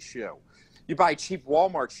quality shoe. You buy a cheap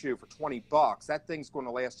Walmart shoe for $20, that thing's going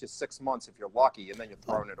to last you 6 months if you're lucky, and then you're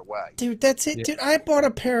throwing it away. Dude, that's it. Yeah. Dude, I bought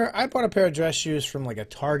a pair of dress shoes from like a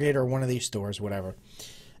Target or one of these stores, whatever.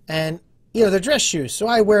 And they're dress shoes, so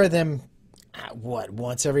I wear them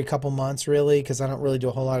once every couple months, really, because I don't really do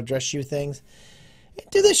a whole lot of dress shoe things.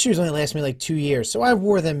 Dude, these shoes only last me like 2 years, so I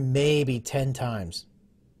wore them maybe 10 times.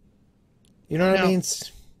 You know what I mean?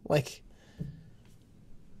 It's like.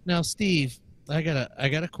 Now, Steve, I got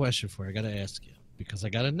a question for you. I got to ask you because I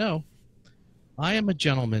got to know. I am a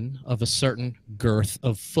gentleman of a certain girth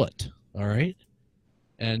of foot, all right?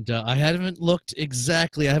 And I haven't looked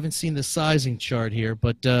exactly. I haven't seen the sizing chart here,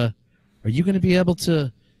 but are you going to be able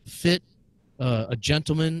to fit a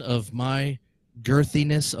gentleman of my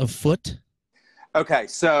girthiness of foot? Okay,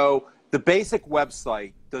 so the basic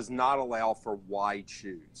website does not allow for wide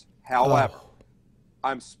shoes. However,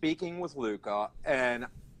 I'm speaking with Luca, and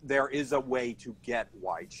there is a way to get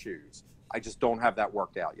wide shoes. I just don't have that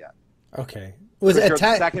worked out yet. Okay. You're the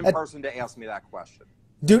second person to ask me that question.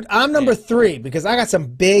 Dude, I'm number 3 because I got some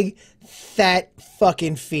big, fat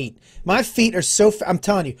fucking feet. My feet are so I'm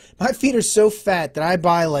telling you, my feet are so fat that I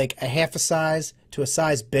buy like a half a size to a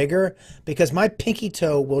size bigger because my pinky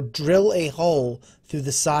toe will drill a hole through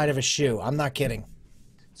the side of a shoe. I'm not kidding.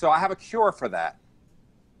 So I have a cure for that.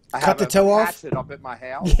 Cut the toe off? It up at my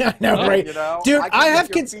house. Yeah, I know, right? Dude,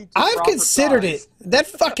 I've considered it. That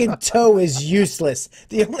fucking toe is useless.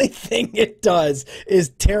 The only thing it does is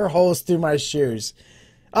tear holes through my shoes.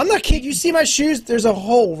 I'm not kidding. You see my shoes? There's a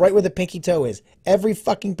hole right where the pinky toe is. Every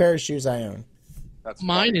fucking pair of shoes I own.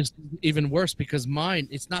 Mine is even worse because mine,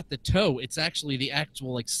 it's not the toe. It's actually the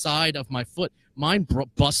actual side of my foot. Mine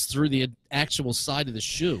busts through the actual side of the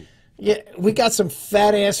shoe. Yeah, we got some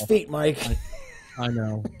fat-ass feet, Mike. I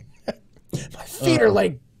know. My feet are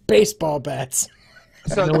like baseball bats.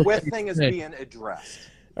 So the width thing is being addressed.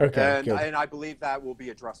 Okay, and I believe that will be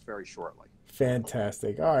addressed very shortly.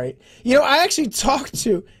 Fantastic. All right. You know, I actually talked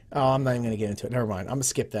to. Oh, I'm not even going to get into it. Never mind. I'm going to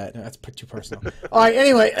skip that. That's too personal. All right.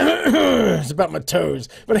 Anyway, it's about my toes.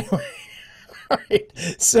 But anyway. All right.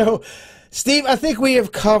 So, Steve, I think we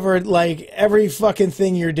have covered like every fucking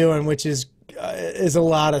thing you're doing, which is a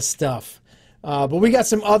lot of stuff. But we got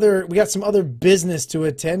some other business to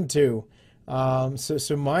attend to.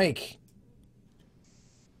 So Mike.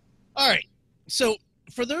 All right. So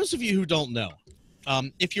for those of you who don't know,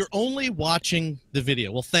 if you're only watching the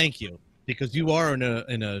video, well, thank you, because you are in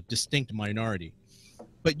a distinct minority.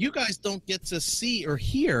 But you guys don't get to see or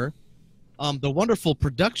hear the wonderful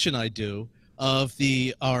production I do of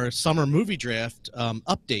our summer movie draft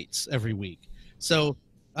updates every week. So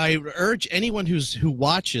I urge anyone who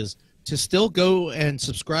watches to still go and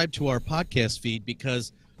subscribe to our podcast feed,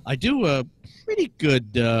 because I do a pretty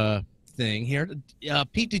good thing here.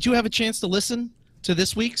 Pete, did you have a chance to listen to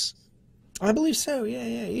this week's? I believe so.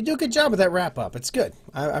 Yeah. You do a good job with that wrap up. It's good.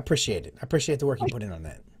 I appreciate it. I appreciate the work you put in on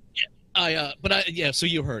that. Yeah. So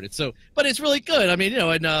you heard it. So, but it's really good. I mean,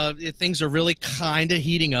 and things are really kind of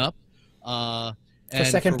heating up. For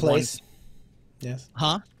second place. Yes.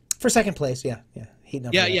 Huh? For second place, yeah. Heating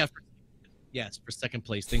up. Yeah. Yes, for second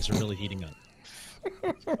place, things are really heating up.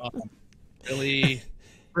 Really,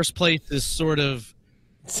 first place is sort of.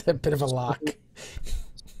 It's a bit of a lock. It's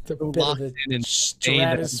a bit of a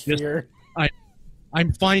stratosphere.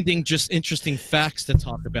 I'm finding just interesting facts to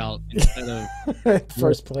talk about instead of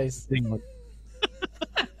first place.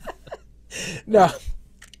 No,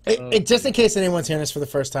 just in case anyone's hearing this for the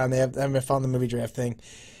first time, they haven't found the movie draft thing.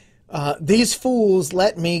 These fools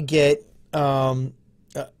let me get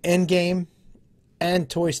Endgame and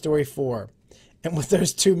Toy Story 4, and with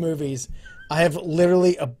those two movies, I have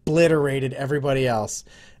literally obliterated everybody else.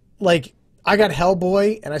 Like, I got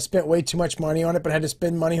Hellboy, and I spent way too much money on it, but I had to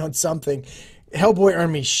spend money on something. Hellboy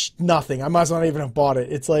earned me nothing. I might as well not even have bought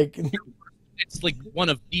it. It's like one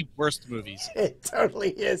of the worst movies. It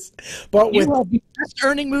totally is. But with the best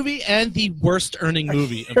earning movie and the worst earning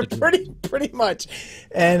movie of the pretty much.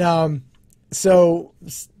 And so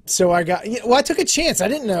I got. Well, I took a chance. I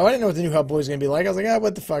didn't know what the new Hellboy was going to be like. I was like,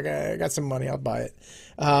 what the fuck? I got some money. I'll buy it.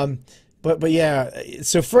 But yeah,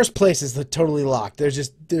 so first place is totally locked.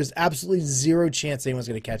 There's absolutely zero chance anyone's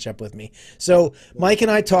going to catch up with me. So Mike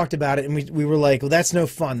and I talked about it, and we were like, well, that's no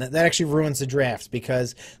fun. That actually ruins the drafts,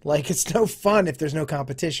 because like it's no fun if there's no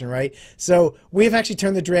competition, right? So we've actually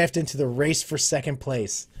turned the draft into the race for second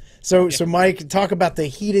place. So Mike, talk about the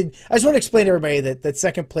heated. I just want to explain to everybody that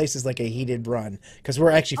second place is like a heated run, because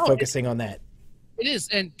we're actually focusing on that. It is,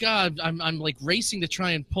 and God, I'm like racing to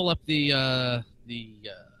try and pull up the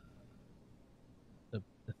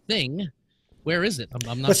thing. Where is it?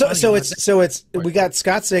 I'm not. So it's we got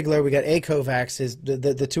Scott Ziegler, we got Eiko.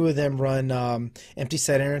 The two of them run Empty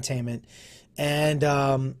Set Entertainment, and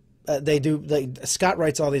they do. Scott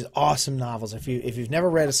writes all these awesome novels. If you've never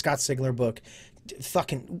read a Scott Ziegler book,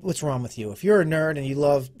 fucking what's wrong with you? If you're a nerd and you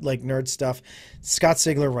love like nerd stuff, Scott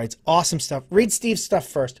Ziegler writes awesome stuff. Read Steve's stuff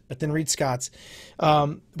first, but then read Scott's.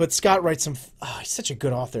 But Scott writes some. Oh, he's such a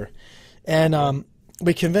good author, and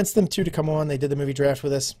we convinced them to come on. They did the movie draft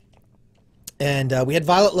with us. And we had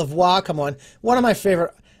Violet Lavoie come on. One of my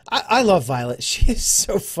favorite. I love Violet. She is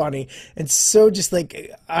so funny and so just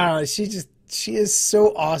like, I don't know. She is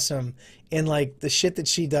so awesome in like the shit that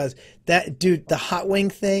she does. That dude, the hot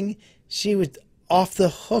wing thing, she was off the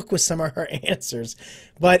hook with some of her answers.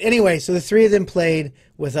 But anyway, so the three of them played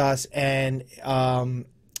with us. And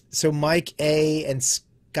so Mike A and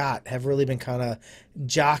Scott have really been kind of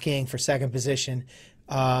jockeying for second position.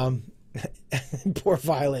 Poor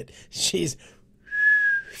Violet, she's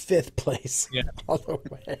fifth place all the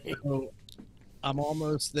way. So I'm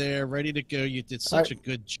almost there, ready to go. You did such a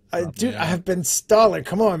good job. Dude, I have been stalling.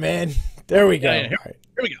 Come on, man. There we go. Here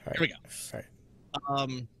we go. All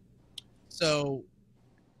right. So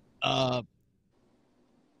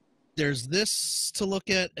there's this to look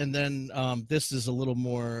at, and then this is a little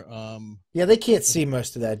more. Yeah, they can't see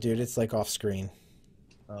most of that, dude. It's like off screen.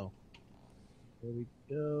 Oh, there we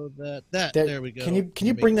go. There we go. Can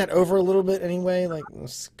you bring that over a little bit anyway? Like,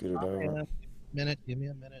 let's scoot it over. Give me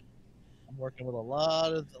a minute. I'm working with a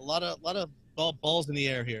lot of balls in the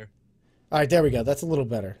air here. All right, there we go. That's a little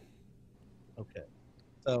better. Okay,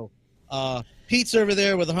 so Pete's over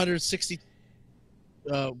there with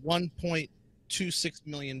 1.26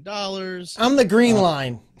 million dollars. I'm the green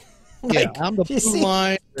line. Yeah, I'm the blue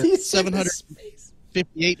line.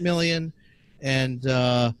 758 million, and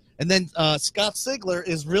then Scott Ziegler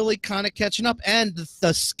is really kind of catching up. And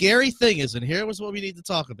the scary thing is, and here was what we need to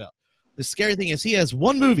talk about. The scary thing is he has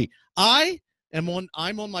one movie. I'm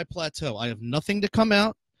on my plateau. I have nothing to come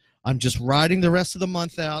out. I'm just riding the rest of the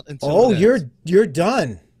month out until. Oh, you're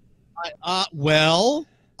done. Well,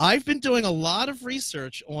 I've been doing a lot of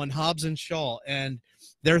research on Hobbs and Shaw, and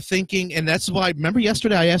they're thinking, and that's why. Remember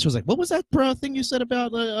yesterday I asked, I was like, "What was that thing you said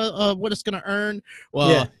about what it's going to earn?"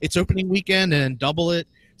 Well, yeah. It's opening weekend and double it.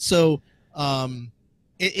 So,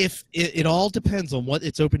 if it all depends on what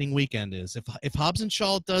its opening weekend is. If Hobbs and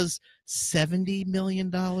Shaw does $70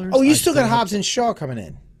 million, oh, you still got Hobbs and Shaw coming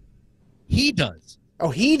in. He does. Oh,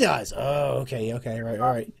 he does. Oh, okay, right,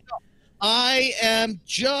 all right. I am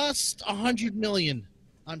just 100 million.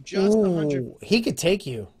 I'm just 100. He could take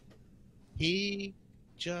you. He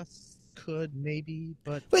just could, maybe,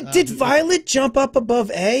 but did Violet jump up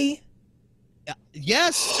above A?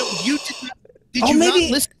 Yes. So you did Oh, you maybe,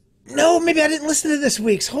 not listen? No, maybe I didn't listen to this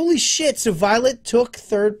week's. Holy shit! So Violet took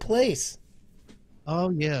 3rd place. Oh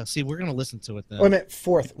yeah. See, we're gonna listen to it then. Wait a minute,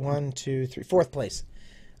 4th. 1, 2, 3, 4th place.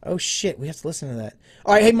 Oh shit, we have to listen to that.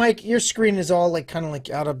 All right, hey Mike, your screen is all like kind of like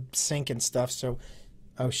out of sync and stuff. So,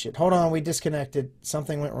 oh shit, hold on, we disconnected.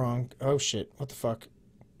 Something went wrong. Oh shit, what the fuck?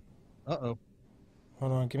 Uh-oh.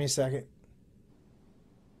 Hold on, give me a second.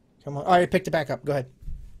 Come on. All right, I picked it back up. Go ahead.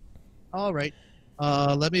 All right.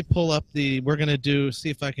 Let me pull up we're going to see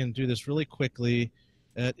if I can do this really quickly.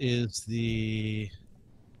 That is the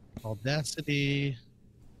Audacity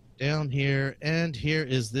down here, and here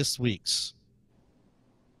is this week's.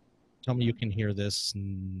 Tell me you can hear this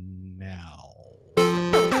now.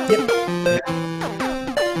 Yep.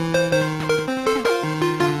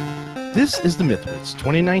 This is the MythWits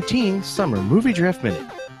 2019 Summer Movie Draft Minute.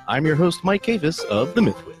 I'm your host, Mike Avis of the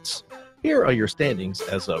MythWits. Here are your standings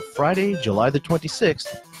as of Friday, July the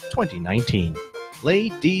 26th, 2019.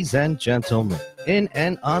 Ladies and gentlemen, in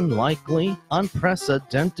an unlikely,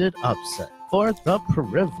 unprecedented upset for the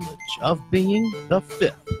privilege of being the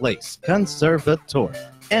 5th place conservator,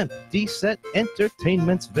 Empty Set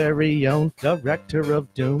Entertainment's very own Director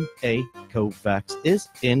of Doom, Eiko is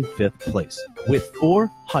in 5th place with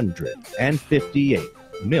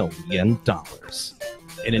 $458 million.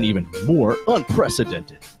 In an even more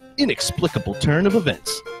unprecedented, inexplicable turn of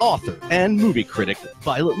events, author and movie critic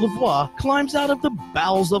Violet Lavoie climbs out of the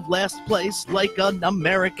bowels of last place like an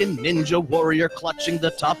American ninja warrior clutching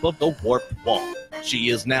the top of the warped wall. She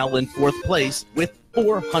is now in 4th place with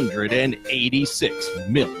 $486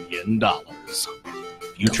 million.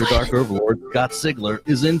 Future Dark Overlord Scott Sigler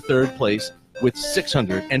is in 3rd place with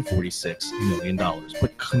 $646 million,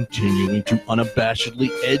 but continuing to unabashedly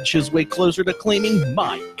edge his way closer to claiming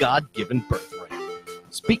my God-given birthright.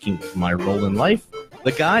 Speaking of my role in life,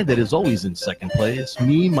 the guy that is always in 2nd place,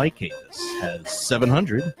 me, Mike Davis, has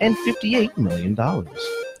 $758 million.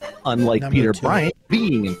 Unlike Number Peter 2. Bryant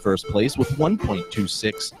being in 1st place with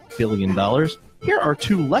 $1.26 billion, here are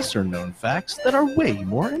 2 lesser-known facts that are way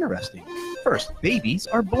more interesting. First, babies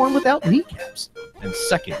are born without kneecaps. And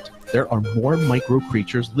second, there are more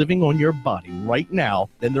micro-creatures living on your body right now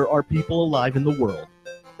than there are people alive in the world.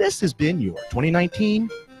 This has been your 2019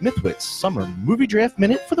 MythWits Summer Movie Draft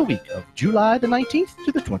Minute for the week of July the 19th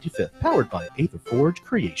to the 25th, powered by Aetherforge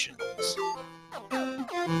Creations.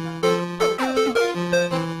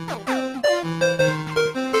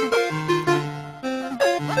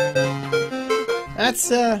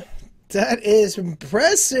 That is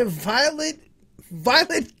impressive. Violet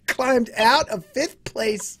climbed out of 5th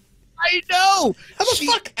place. I know. How the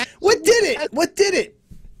fuck? What did it? What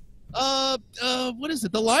is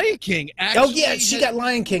it? The Lion King. Oh yeah, she got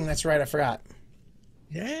Lion King. That's right. I forgot.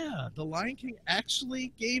 Yeah, the Lion King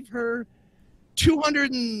actually gave her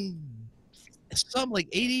 200 and some like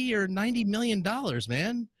 80 or 90 million dollars,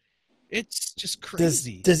 man. It's just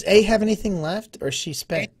crazy. Does A have anything left, or is she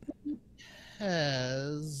spent?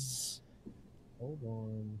 Hold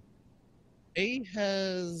on. A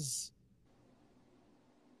has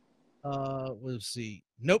let's see.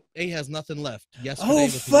 Nope, A has nothing left. Yesterday. Oh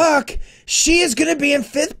fuck! She is gonna be in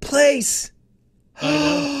 5th place. I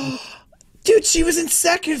know. Dude, she was in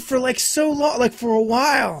 2nd for like so long, like for a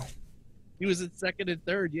while. He was in 2nd and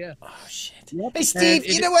 3rd, yeah. Oh shit. Yep. Hey Steve,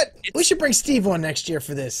 you know what? We should bring Steve on next year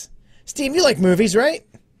for this. Steve, you like movies, right?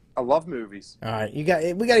 I love movies. All right, we got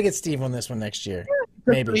to get Steve on this one next year.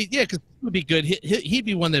 Maybe. Yeah, because it would be good. He'd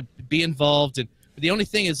be one that'd be involved. And the only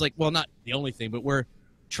thing is, like, well, not the only thing, but we're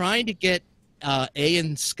trying to get A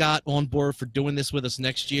and Scott on board for doing this with us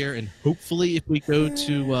next year. And hopefully, if we go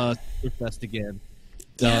to Fest again,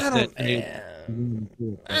 I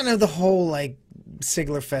don't know the whole like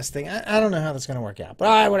Sigler Fest thing. I don't know how that's going to work out. But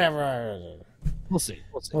all right, whatever. We'll see.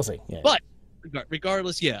 We'll see. Yeah. But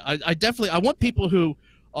regardless, yeah, I definitely want people who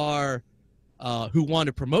are who want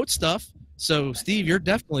to promote stuff. So Steve, you're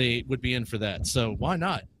definitely would be in for that. So why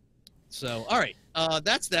not? So all right,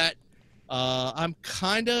 that's that. I'm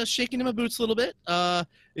kind of shaking in my boots a little bit.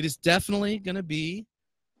 It is definitely going to be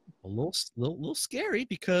a little scary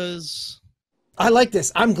because I like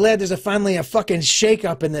this. I'm glad there's finally a fucking shake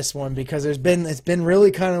up in this one because it's been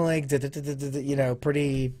really kind of like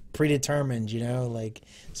pretty predetermined, like,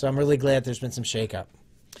 so I'm really glad there's been some shake up.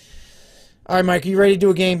 All right, Mike, are you ready to do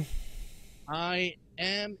a game? I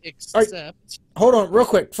am, except right. Hold on real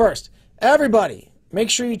quick. First, everybody, make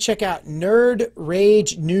sure you check out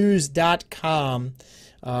nerdragenews.com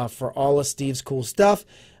for all of Steve's cool stuff.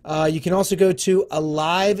 You can also go to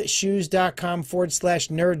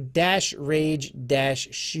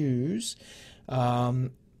aliveshoes.com/nerd-rage-shoes.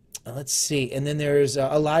 Let's see. And then there's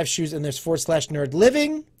Alive Shoes, and there's /nerd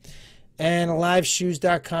living, and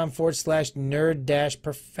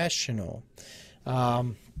aliveshoes.com/nerd-professional.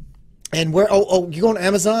 And where, you go on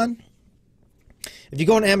Amazon? If you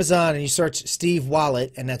go on Amazon and you search Steve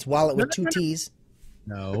Wollett, and that's Wallet with two T's.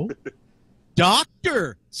 No.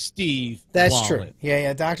 Dr. Steve That's Wollett. true.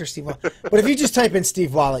 Yeah, Dr. Steve Wollett. But if you just type in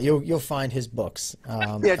Steve Wollett, you'll find his books.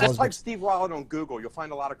 Just type Steve Wollett on Google. You'll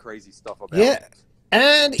find a lot of crazy stuff about it. it.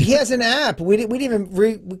 And he has an app. We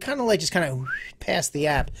kind of like just kind of passed the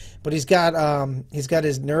app, but he's got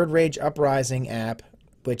his Nerd Rage Uprising app,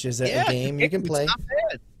 which is a game you can play. It's not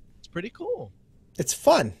bad. It's pretty cool. It's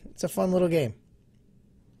fun. It's a fun little game.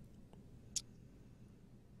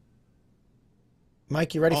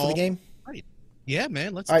 Mike, you ready for the game? Right. Yeah,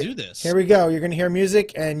 man. Let's do this. Here we go. You're going to hear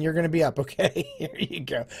music, and you're going to be up, okay? Here you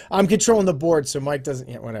go. I'm controlling the board, so Mike doesn't...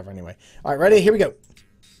 Yeah, whatever, anyway. All right, ready? Here we go.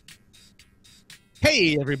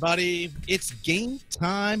 Hey, everybody. It's game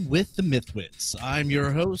time with the MythWits. I'm your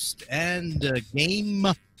host and game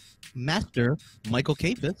master, Michael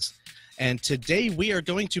Capus. And today we are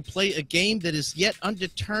going to play a game that is yet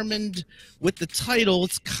undetermined with the title.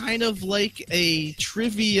 It's kind of like a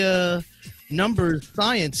trivia number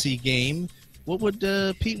science-y game. What would,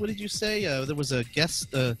 Pete, what did you say? There was a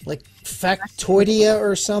guest... like Factoidia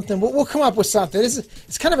or something. We'll come up with something.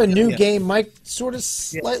 It's kind of a new game. Mike sort of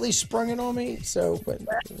slightly sprung it on me. But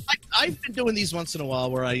I've been doing these once in a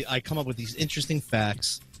while where I come up with these interesting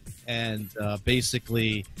facts, and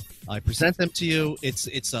basically I present them to you.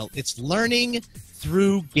 It's learning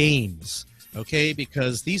through games, okay?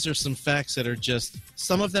 Because these are some facts that are just...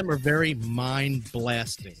 Some of them are very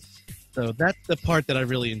mind-blasting. So that's the part that I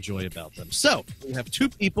really enjoy about them. So we have two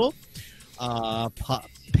people,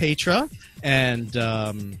 Petra and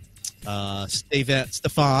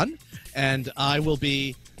Stefan, and I will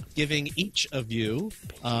be giving each of you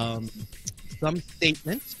some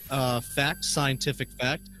statement, fact, scientific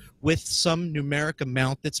fact, with some numeric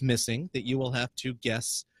amount that's missing that you will have to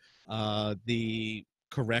guess the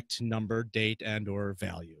correct number, date, and or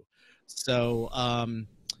value. So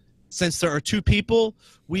since there are two people,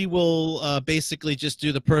 we will basically just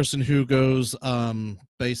do the person who goes,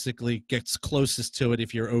 basically gets closest to it.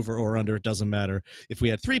 If you're over or under, it doesn't matter. If we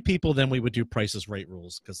had three people, then we would do Price is Right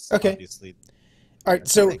rules. Because obviously... All right,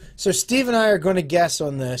 so Steve and I are going to guess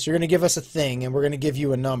on this. You're going to give us a thing, and we're going to give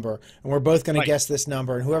you a number. And we're both going to guess this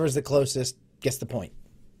number, and whoever's the closest gets the point.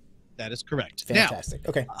 That is correct. Fantastic. Now,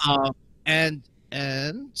 okay.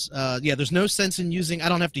 There's no sense in using... I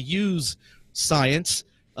don't have to use science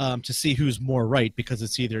to see who's more right, because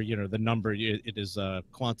it's either, the number, it is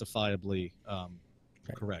quantifiably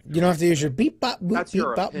correct. You don't have to use your beep, bop, boop, That's beep,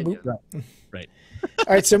 your bop, opinion. boop. Right.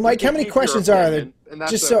 All right, so Mike, how many questions are there? And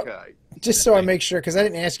that's okay. Just so I make sure, because I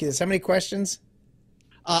didn't ask you this. How many questions?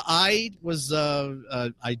 I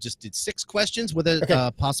just did 6 questions with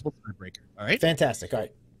a possible tiebreaker. All right? Fantastic. All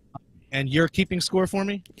right. And you're keeping score for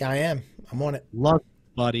me? Yeah, I am. I'm on it. Love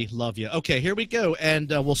you, buddy. Love you. Okay, here we go. And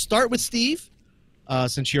we'll start with Steve,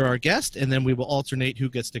 since you're our guest, and then we will alternate who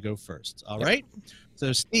gets to go first. All right?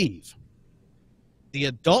 So, Steve, the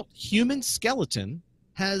adult human skeleton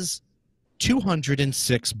has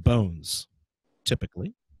 206 bones,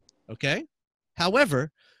 typically. Okay?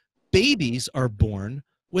 However, babies are born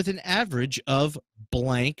with an average of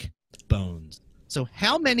blank bones. So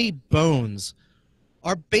how many bones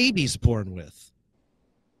are babies born with?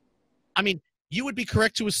 I mean, you would be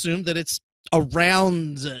correct to assume that it's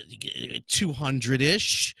around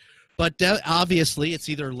 200-ish, but obviously it's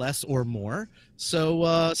either less or more.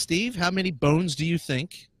 So, Steve, how many bones do you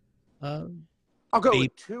think? I'll go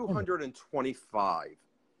with 225.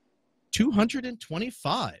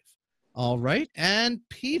 225. All right. And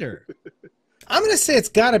Peter. I'm going to say it's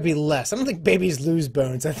got to be less. I don't think babies lose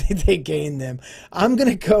bones. I think they gain them. I'm going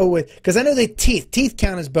to go with, because I know teeth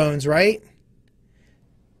count as bones, right?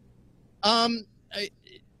 I'm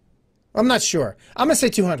not sure. I'm going to say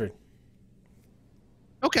 200.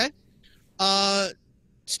 Okay.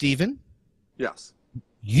 Steven, Yes.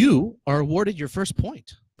 You are awarded your first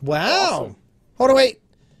point. Wow. Awesome. Hold on, wait.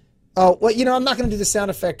 Oh, well, you know, I'm not going to do the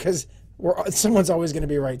sound effect because someone's always going to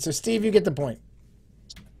be right. So, Steve, you get the point.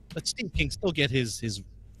 But Steve can still get his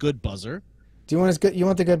good buzzer. Do you want his good? You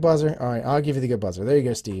want the good buzzer? All right, I'll give you the good buzzer. There you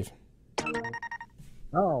go, Steve.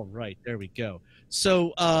 All right, there we go.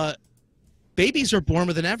 So, babies are born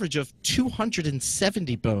with an average of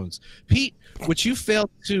 270 bones. Pete, which you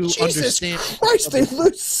failed to understand. Jesus Christ, they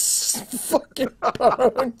lose fucking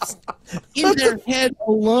bones. In their head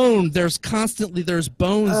alone, there's bones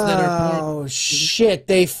that are born. Oh, shit,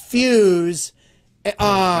 they fuse.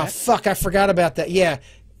 Fuck, I forgot about that. Yeah,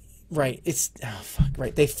 right.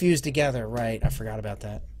 Right. They fuse together. Right, I forgot about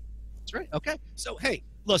that. That's right. Okay. So, hey,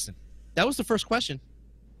 listen, that was the first question.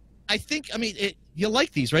 I mean, you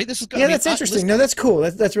like these, right? This is good. Yeah, that's interesting. No, that's cool.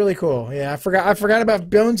 That's really cool. Yeah, I forgot about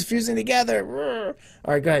bones fusing together.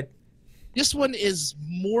 All right, go ahead. This one is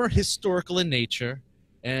more historical in nature,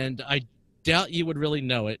 and I doubt you would really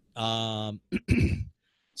know it.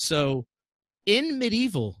 So, in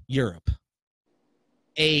medieval Europe,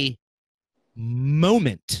 a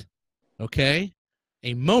moment, okay?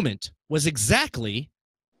 A moment was exactly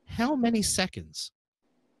how many seconds?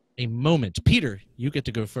 A moment. Peter, you get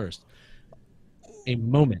to go first. A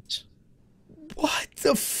moment. What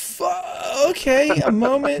the fuck? Okay, a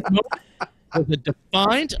moment. With a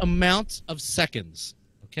defined amount of seconds.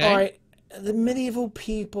 Okay? All right. The medieval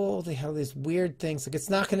people, they have these weird things. Like, it's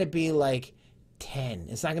not going to be like 10.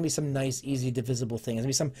 It's not going to be some nice, easy, divisible thing. It's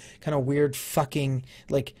going to be some kind of weird fucking,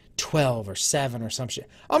 like, 12 or 7 or some shit.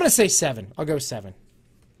 I'm going to say 7. I'll go 7.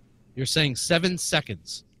 You're saying 7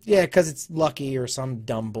 seconds. Yeah, because it's lucky or some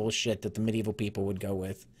dumb bullshit that the medieval people would go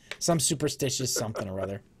with. Some superstitious something or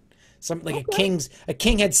other. Some like a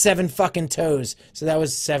king had 7 fucking toes, so that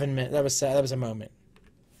was 7 minutes. That was a moment.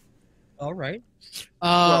 All right.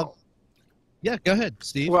 Well, yeah, go ahead,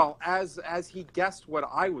 Steve. well, as he guessed what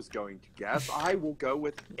I was going to guess, I will go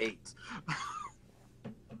with 8.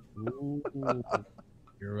 Ooh,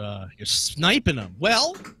 you're sniping them.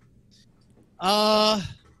 Well,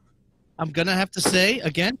 I'm gonna have to say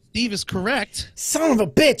again, Steve is correct. Son of a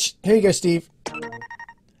bitch! Here you go, Steve.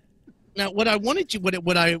 Now, what I'm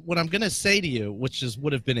gonna say to you, which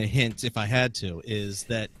would have been a hint if I had to, is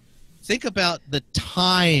that think about the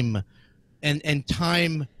time and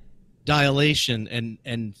time dilation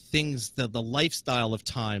and things, the lifestyle of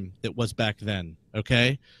time that was back then.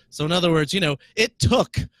 Okay, so in other words, it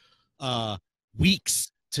took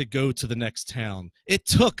weeks to go to the next town. It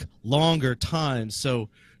took longer time, so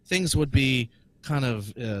things would be kind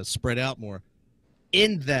of spread out more.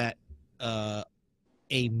 In that,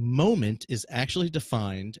 a moment is actually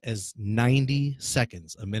defined as 90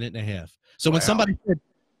 seconds, a minute and a half. So when somebody said,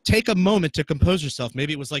 take a moment to compose yourself,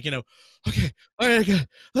 maybe it was like, okay, all right,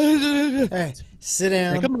 Hey, sit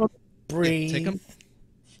down, breathe,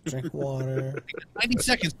 drink water. 90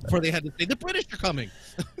 seconds before they had to say, the British are coming.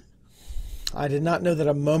 I did not know that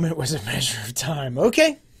a moment was a measure of time.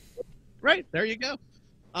 Okay. Right, there you go.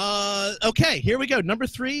 Okay, here we go. Number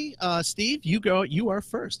 3, Steve, you go. You are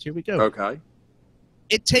first. Here we go. Okay.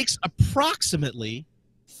 It takes approximately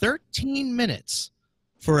 13 minutes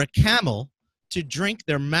for a camel to drink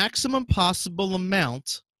their maximum possible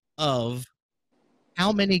amount of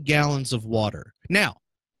how many gallons of water? Now,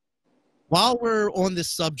 while we're on this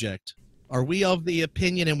subject, are we of the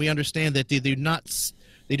opinion, and we understand that they do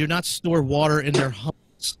not store water in their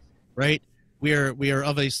humps, right? We are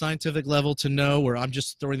of a scientific level to know, or I'm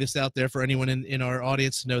just throwing this out there for anyone in our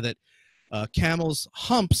audience to know that camels'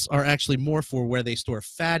 humps are actually more for where they store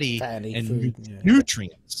fatty and food,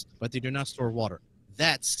 nutrients, but they do not store water.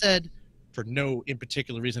 That said, for no in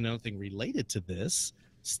particular reason, anything related to this,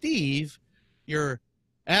 Steve, your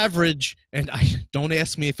average, and don't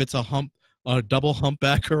ask me if it's a double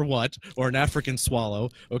humpback or what, or an African swallow,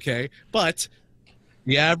 okay? But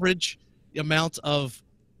the average amount of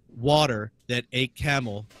water that a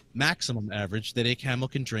camel, maximum average, that a camel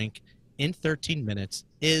can drink in 13 minutes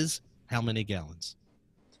is how many gallons?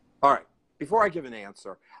 All right. Before I give an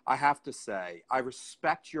answer, I have to say I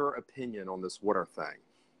respect your opinion on this water thing.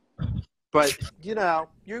 But, you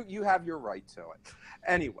have your right to it.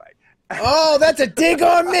 Anyway. Oh, that's a dig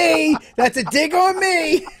on me. That's a dig on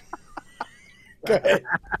me. Go ahead.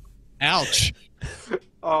 Ouch.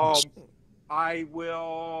 I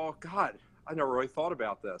will, God, I never really thought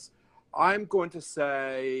about this. I'm going to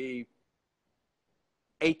say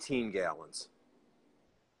 18 gallons.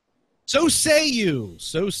 So say you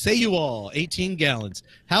all. 18 gallons.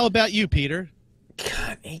 How about you, Peter?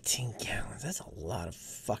 God, 18 gallons. That's a lot of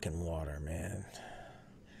fucking water, man.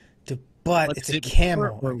 But it's a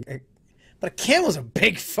camel. But a camel's a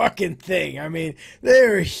big fucking thing. I mean,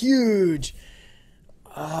 they're huge.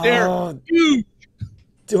 They're huge.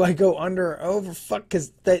 Do I go under or over? Fuck,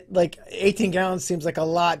 because that, like, 18 gallons seems like a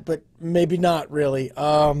lot, but maybe not really.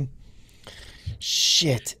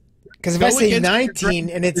 Shit. Because if I say 19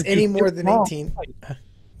 and it's any more than 18,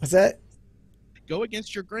 what's that? Go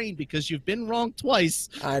against your grain because you've been wrong twice.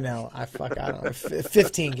 I know. I don't know.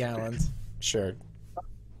 15 gallons. Sure.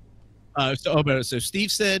 So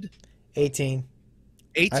Steve said 18.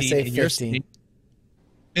 18. I say and you're 15.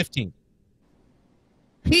 15.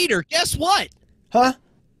 Peter, guess what? Huh?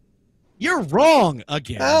 You're wrong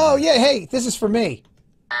again. Oh, yeah. Hey, this is for me.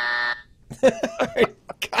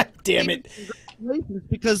 God damn it.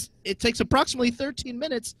 Because it takes approximately 13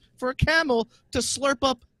 minutes for a camel to slurp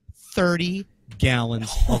up 30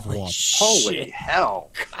 gallons of water. Holy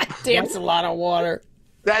hell. God damn, it's a lot of water.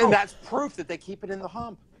 And that's proof that they keep it in the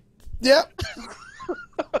hump. Yep.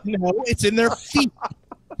 No, it's in their feet.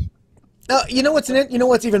 You know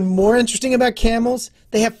what's even more interesting about camels?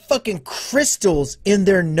 They have fucking crystals in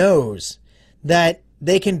their nose that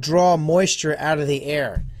they can draw moisture out of the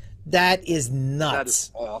air. That is nuts. That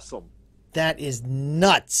is awesome. That is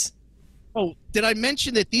nuts. Oh, did I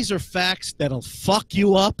mention that these are facts that'll fuck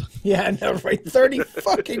you up? Yeah, I know, right? 30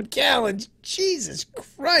 fucking gallons. Jesus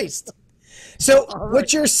Christ. So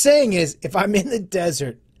what you're saying is, if I'm in the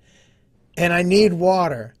desert and I need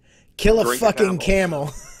water, kill a fucking camel.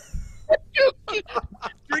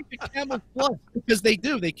 Drink the camel's blood because they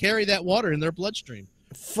do. They carry that water in their bloodstream.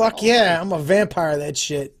 Fuck yeah, I'm a vampire of that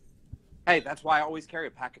shit. Hey, that's why I always carry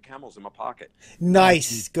a pack of Camels in my pocket.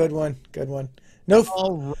 Nice. Good one. Good one.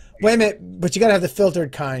 No, wait a minute, but you gotta have the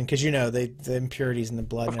filtered kind because you know the impurities in the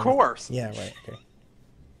blood. Of course. Yeah, right. Okay.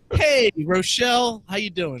 Hey, Rochelle, how you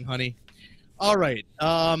doing, honey? All right.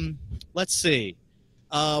 Let's see.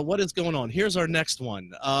 What is going on? Here's our next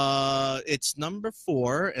one. It's number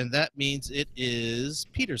 4, and that means it is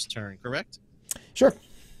Peter's turn, correct? Sure.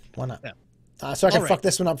 Why not? Yeah. So I can fuck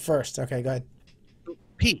this one up first. Okay, go ahead.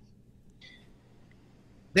 Pete,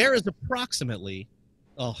 there is approximately.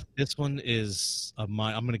 Oh, this one is I'm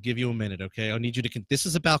going to give you a minute, okay? I need you to. This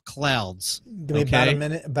is about clouds. Give me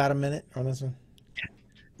okay? about a minute on this one.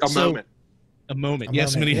 A moment. A moment.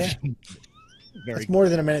 Yes, I'm going to give you. That's more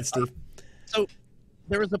than a minute, Steve. So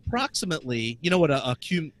there is approximately, you know what a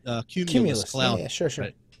cumulus cloud. Yeah, sure.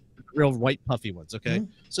 Right? Real white puffy ones, okay?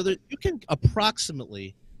 Mm-hmm. So that you can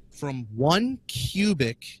approximately from 1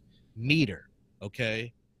 cubic meter,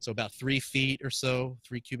 okay? So about 3 feet or so,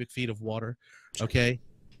 3 cubic feet of water, okay?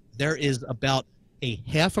 There is about a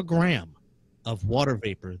half a gram of water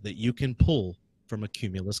vapor that you can pull from a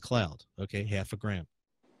cumulus cloud, okay? Half a gram.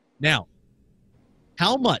 Now,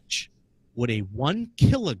 how much would a 1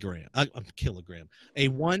 kilometer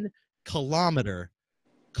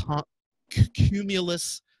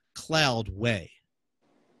cumulus cloud weigh?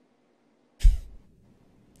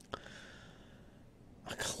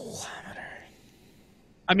 A kilometer.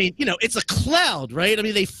 I mean, you know, it's a cloud, right? I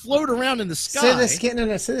mean, they float around in the sky. Say this again.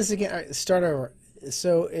 No, say this again. All right, start over.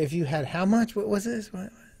 So if you had how much? What was this?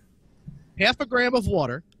 What? Half a gram of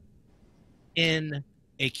water in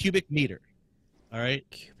a cubic meter. All right?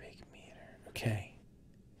 Cubic meter. Okay.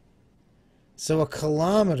 So a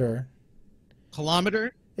kilometer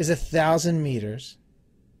is 1,000 meters.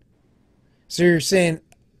 So you're saying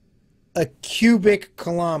a cubic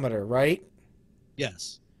kilometer, right?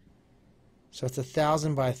 Yes. So it's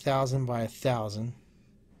 1,000 by 1,000 by 1,000.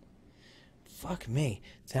 Fuck me.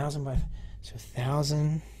 1,000 by... So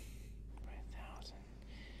 1,000 by 1,000.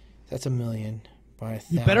 That's 1,000,000 by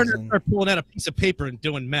 1,000. You better not start pulling out a piece of paper and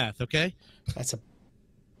doing math, okay? That's a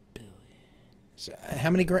billion. So how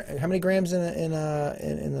many grams in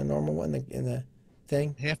the normal one in the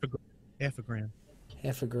thing? Half a gram.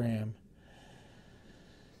 Half a gram.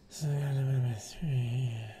 So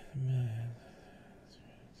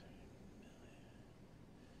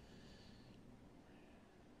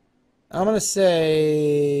I'm going to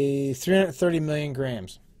say 330 million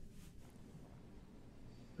grams.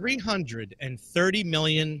 330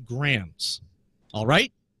 million grams. All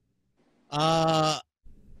right?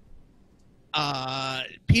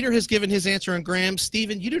 Peter has given his answer in grams.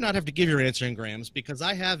 Stephen, you do not have to give your answer in grams because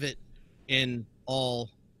I have it in all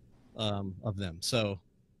of them. So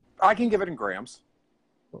I can give it in grams.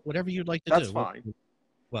 Whatever you'd like to do. That's fine.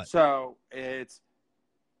 What? So it's...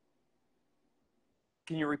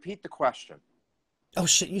 Can you repeat the question? Oh,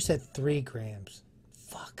 shit. You said 3 grams.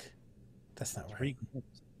 Fuck. That's not right. 3 grams.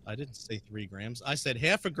 I didn't say 3 grams. I said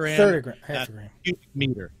half a gram. Half a gram. Cubic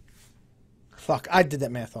meter. Fuck. I did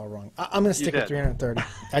that math all wrong. I'm going to stick with 330.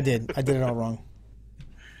 I did. I did it all wrong.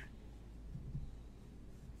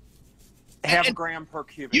 half a gram per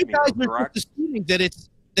cubic you meter, guys are correct? just assuming that it's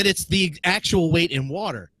the actual weight in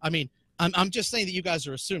water. I mean, I'm just saying that you guys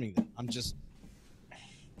are assuming that. I'm just.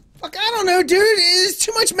 Fuck, I don't know, dude. It's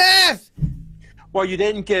too much math. Well, you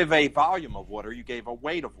didn't give a volume of water. You gave a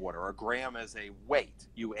weight of water. A gram is a weight.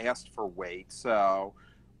 You asked for weight. So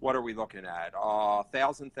what are we looking at?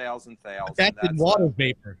 1,000. That's in water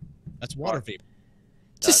vapor. That's water vapor.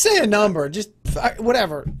 Just say a number. Just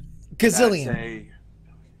whatever. Gazillion.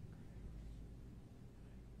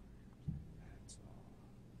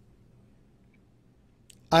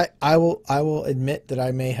 I will admit that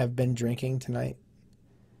I may have been drinking tonight.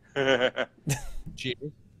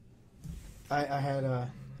 Cheers.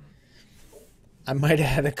 I might have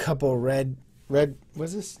had a couple red.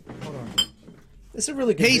 What's this? Hold on. This is a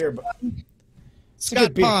really good beer. But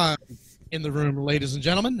Scott Pond in the room, ladies and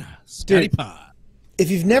gentlemen. Scotty Pond.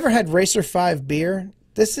 If you've never had Racer 5 beer,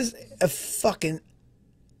 this is a fucking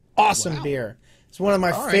awesome beer. It's one of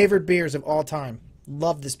my favorite beers of all time.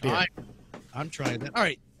 Love this beer. I'm trying that. All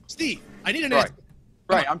right, Steve, I need an answer.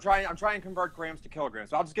 Right. I'm trying to convert grams to kilograms.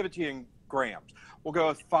 So I'll just give it to you in grams. We'll go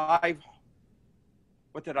with 5.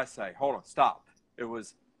 What did I say? Hold on. Stop. It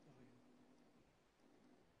was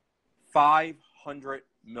 500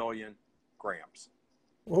 million grams.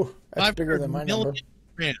 Oh, that's bigger than my number.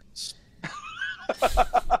 Grams.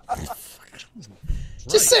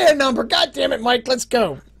 Just say a number. God damn it, Mike. Let's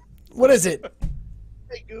go. What is it?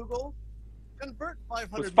 Hey, Google. Convert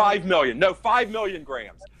 500. It was 5 million. No, 5 million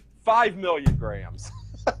grams. 5 million grams.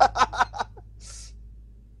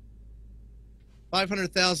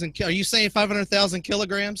 500,000. Are you saying 500,000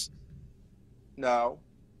 kilograms? No.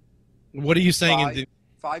 What are you saying?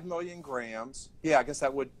 5 million grams. Yeah, I guess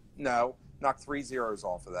that would knock 3 zeros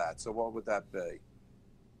off of that. So what would that be?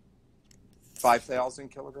 5,000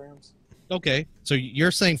 kilograms. Okay, so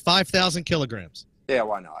you're saying 5,000 kilograms. Yeah,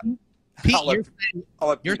 why not? Pete, I'll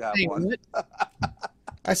let Pete have one.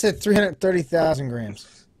 I said 330,000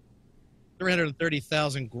 grams.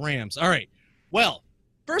 330,000 grams. All right. Well,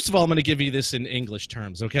 first of all, I'm going to give you this in English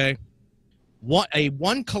terms, okay? A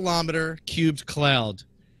 1 kilometer cubed cloud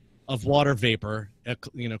of water vapor,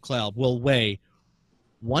 cloud, will weigh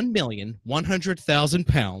 1,100,000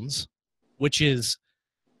 pounds, which is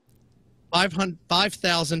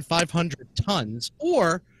 5,500 tons,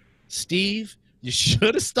 or, Steve, you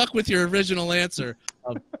should have stuck with your original answer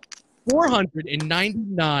of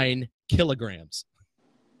 499 kilograms.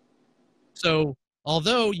 So,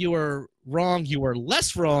 although you were wrong, you were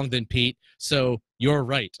less wrong than Pete, so you're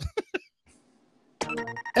right.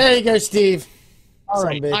 There you go, Steve. All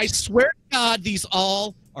right. I swear to God, these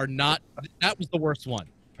all are not. That was the worst one.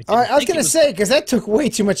 All right, I was going to say, because that took way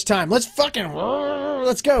too much time. Let's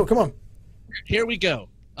go. Come on. Here we go.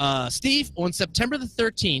 Steve, on September the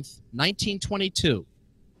 13th, 1922,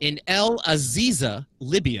 in El Aziza,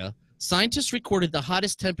 Libya, scientists recorded the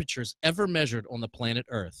hottest temperatures ever measured on the planet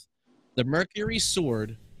Earth. The mercury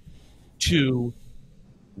soared to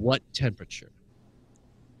what temperature?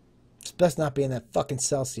 It's best not be in that fucking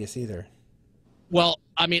Celsius either. Well,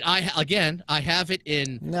 I mean, I have it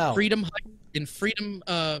in freedom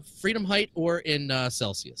height or in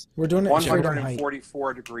Celsius. We're doing it in freedom height.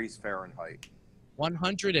 144 degrees Fahrenheit.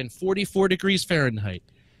 144 degrees Fahrenheit.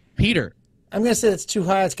 Peter. I'm going to say that's too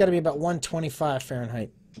high. It's got to be about 125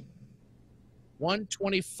 Fahrenheit.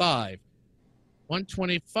 125.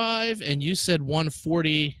 125, and you said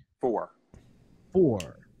 144.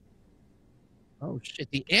 Oh,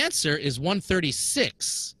 shit. The answer is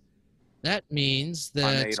 136. That means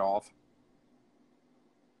that... I'm 8 off.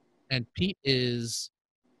 And Pete is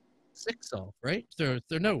 6 off, right?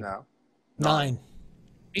 No. 9.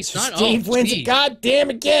 He's not. Steve wins it. God damn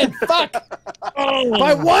again. Fuck.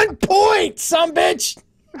 By 1 point, sumbitch.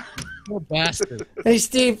 Poor bastard. Hey,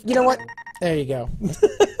 Steve, you know what? There you go.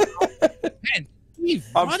 Man, Steve,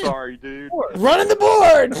 I'm sorry, dude. Running the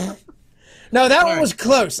board. No, that one was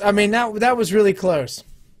close. I mean, that was really close.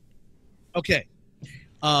 Okay.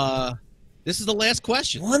 This is the last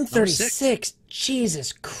question. 136.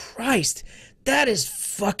 Jesus Christ. That is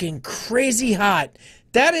fucking crazy hot.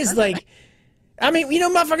 That is like... I mean,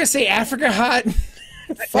 motherfuckers say Africa hot.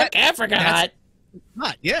 Fuck Africa hot.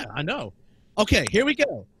 Hot, yeah, I know. Okay, here we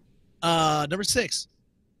go. Number 6.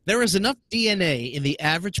 There is enough DNA in the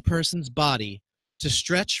average person's body to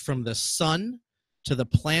stretch from the sun to the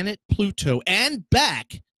planet Pluto and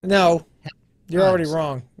back. No, you're already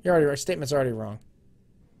wrong. Your statement's already wrong.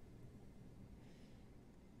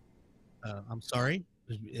 I'm sorry.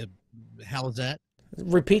 How is that?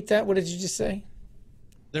 Repeat that. What did you just say?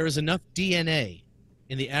 There is enough DNA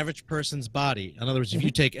in the average person's body. In other words, if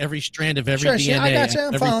you take every strand of every DNA... Sure, I got you.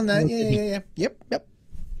 I'm following that. Yeah. Yep.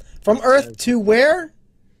 From Earth to where?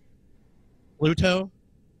 Pluto.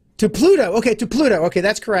 To Pluto. Okay, to Pluto. Okay,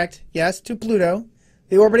 that's correct. Yes, to Pluto.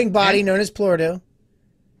 The orbiting body known as Pluto.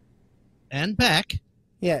 And back.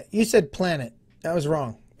 Yeah, you said planet. That was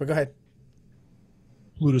wrong. But go ahead.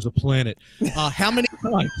 Pluto's a planet. How many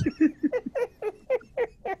times?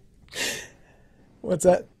 What's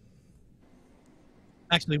that?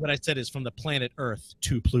 Actually, what I said is from the planet Earth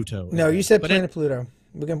to Pluto. No, you said planet Pluto.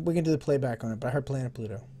 We can do the playback on it, but I heard planet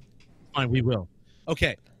Pluto. Fine, we will.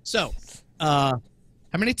 Okay, so how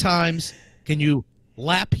many times can you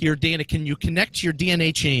lap your DNA? Can you connect your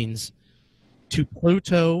DNA chains to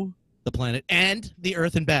Pluto, the planet, and the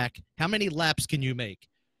Earth and back? How many laps can you make?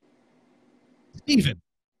 Steven.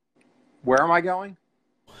 Where am I going?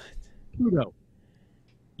 Pluto.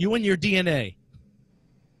 You and your DNA.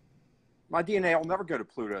 My DNA will never go to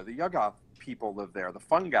Pluto. The Yuga people live there. The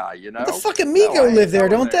fun guy, you know. The fucking Migo live there,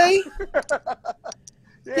 don't they?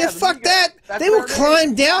 Yeah, fuck Migo, that. They will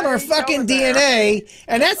climb down our fucking DNA,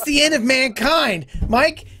 and that's the end of mankind.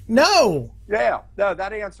 Mike, no. Yeah, no,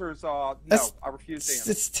 that answer is no. I refuse to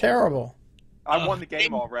answer. It's terrible. I won the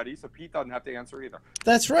game already, so Pete doesn't have to answer either.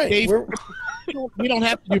 That's right. Dave, we don't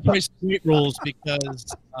have to do price meat rules because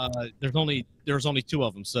there's only two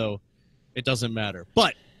of them, so it doesn't matter.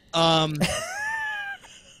 But I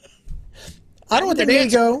don't want the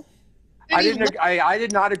Migo. I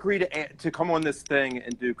did not agree to come on this thing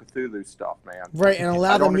and do Cthulhu stuff, man. Right, and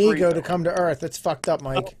allow the Migo to come to Earth. That's fucked up,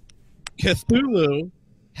 Mike. Cthulhu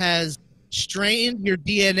has strained your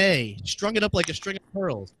DNA, strung it up like a string of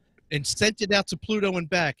pearls, and sent it out to Pluto and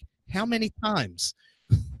back. How many times?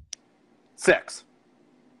 6.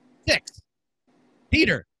 6.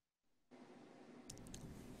 Peter.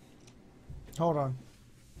 Hold on.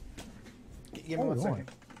 Give me 1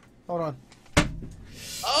 second. Hold on.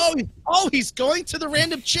 Oh, he's going to the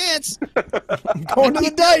random chance. I'm going to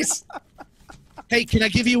the dice. Hey, can I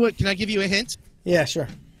give you a hint? Yeah, sure.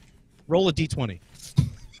 Roll a d20.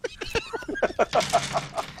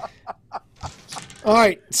 All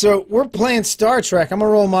right, so we're playing Star Trek. I'm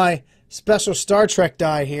gonna roll my special Star Trek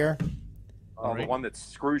die here. The one that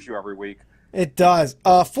screws you every week. It does.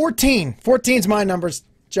 14. 14's my numbers.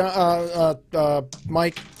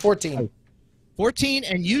 Mike. 14. 14,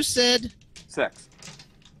 and you said 6.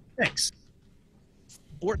 6.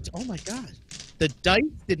 Oh my God! The dice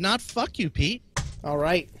did not fuck you, Pete. All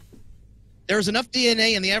right. There's enough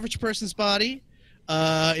DNA in the average person's body.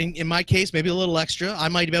 In my case, maybe a little extra. I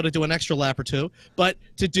might be able to do an extra lap or two, but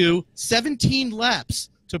to do 17 laps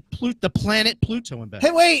to the planet Pluto and back.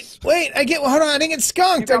 Hey, wait! Hold on! I didn't get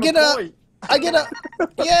skunked. I get a.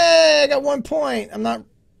 Yeah, I got 1 point. I'm not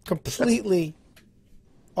completely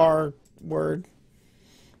R word.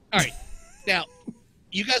 All right, now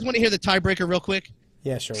you guys want to hear the tiebreaker real quick?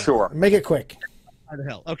 Yeah, sure. Sure. Make it quick. How the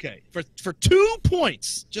hell? Okay, for 2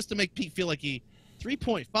 points, just to make Pete feel like he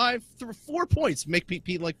 3.5, 4 points, make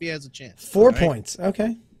Pete like he has a chance. 4 points.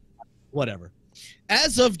 Okay. Whatever.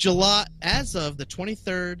 As of the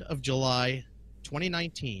 23rd of July,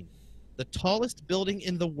 2019, the tallest building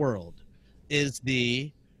in the world is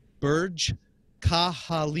the Burj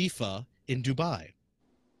Khalifa in Dubai.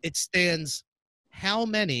 It stands how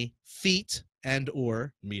many feet and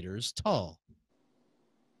or meters tall?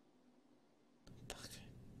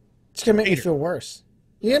 It's going to make me feel worse.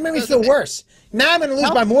 You're going to make me feel worse. Now I'm going to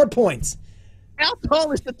lose by more points. How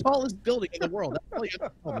tall is the tallest building in the world? That's all you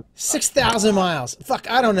have to tell me. 6,000 miles. Fuck,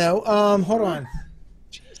 I don't know. Hold on.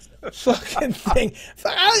 Fucking thing.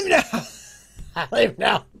 Fuck, I don't even know. I don't even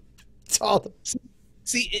know. It's all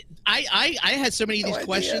See, I had so many of these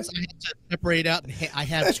questions, I had to separate out, and I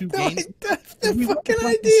have 2 games. That's the fucking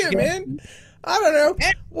idea, man. I don't know.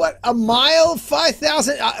 What, a mile?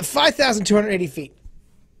 5,280 feet.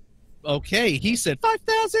 Okay, he said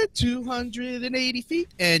 5,280 feet,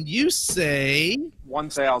 and you say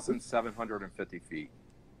 1,750 feet.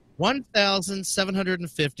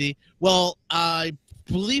 1,750. Well, I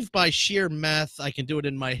believe by sheer math, I can do it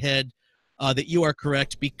in my head, that you are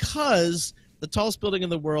correct, because the tallest building in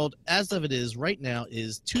the world, as of it is right now,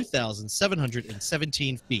 is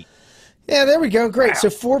 2,717 feet. Yeah, there we go. Great. Wow.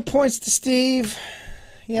 So 4 points to Steve.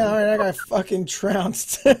 Yeah, all right, I got fucking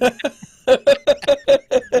trounced. Just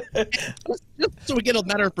so we get a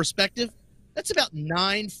matter of perspective, that's about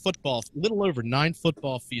 9 football, a little over 9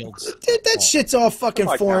 football fields. Dude, that shit's all fucking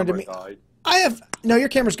foreign to me. Died. No, your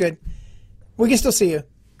camera's good. We can still see you.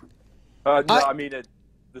 No, I mean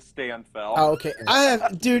the stand fell. Oh, okay.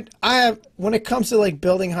 When it comes to like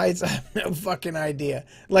building heights, I have no fucking idea.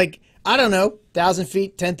 Like, I don't know, 1,000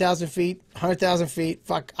 feet, 10,000 feet, 100,000 feet,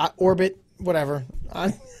 orbit, whatever.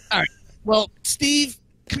 All right. Well, Steve,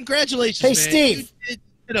 congratulations, Hey, man. Steve. You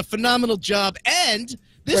did did a phenomenal job, and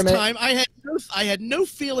this time I had no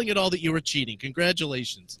feeling at all that you were cheating.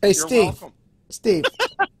 Congratulations. Hey, You're Steve. welcome. Steve.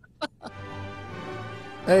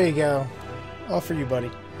 There you go. All for you, buddy.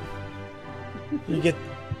 You get.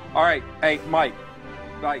 All right, hey Mike.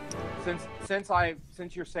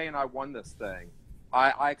 Since you're saying I won this thing,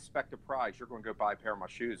 I expect a prize. You're going to go buy a pair of my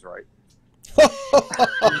shoes, right?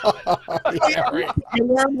 Yeah, right. You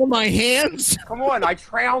wearing with my hands? Come on, I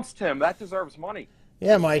trounced him. That deserves money.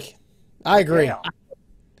 Yeah, Mike. I agree. Yeah.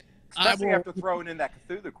 Especially after throwing in that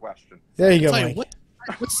Cthulhu question. There you go, Mike.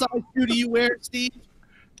 What size shoe do you wear, Steve?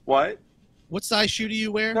 What? What size shoe do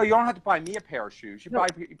you wear? No, you don't have to buy me a pair of shoes. You buy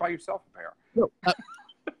yourself a pair. No.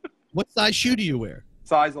 What size shoe do you wear?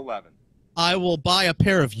 Size 11. I will buy a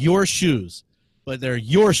pair of your shoes, but they're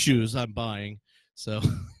your shoes I'm buying. So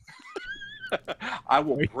I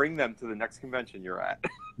will bring them to the next convention you're at.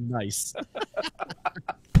 Nice. All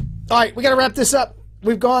right, we got to wrap this up.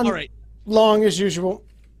 We've gone long as usual.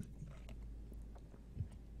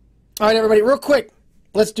 All right, everybody, real quick.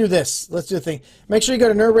 Let's do this. Let's do the thing. Make sure you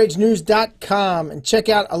go to nerdragenews.com and check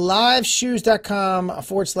out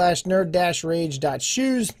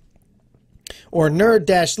aliveshoes.com/nerd-rage.shoes or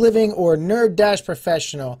nerd-living or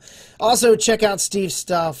nerd-professional. Also, check out Steve's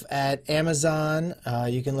stuff at Amazon.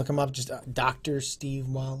 You can look him up, just Dr. Steve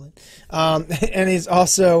Wollett. And he's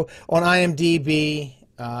also on IMDb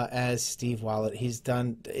as Steve Wollett.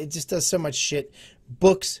 It just does so much shit.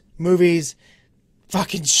 Books, movies,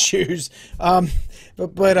 fucking shoes.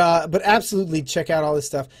 But absolutely check out all this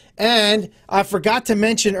stuff. And I forgot to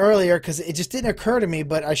mention earlier, because it just didn't occur to me,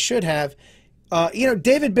 but I should have.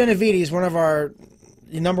 David Benavides, one of our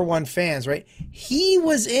 #1 fans, right? He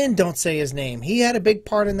was in Don't Say His Name. He had a big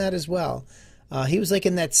part in that as well. He was like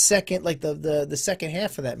in that second, like the second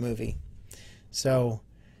half of that movie. So,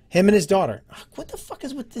 him and his daughter. What the fuck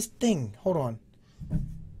is with this thing? Hold on.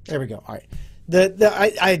 There we go. All right.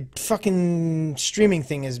 I fucking streaming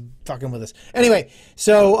thing is fucking with us. Anyway,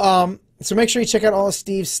 so make sure you check out all of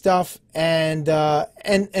Steve's stuff, and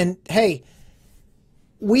hey,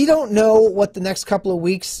 we don't know what the next couple of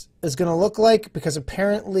weeks is going to look like, because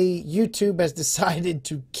apparently YouTube has decided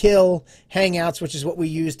to kill Hangouts, which is what we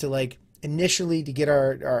use to initially to get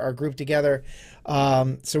our group together.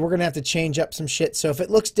 So we're going to have to change up some shit. So if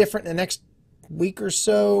it looks different in the next week or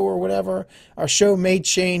so or whatever, our show may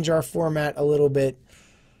change our format a little bit.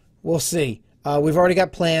 We'll see. We've already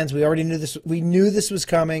got plans. We already knew this. We knew this was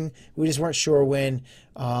coming. We just weren't sure when.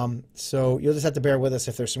 So you'll just have to bear with us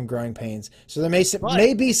if there's some growing pains. So there may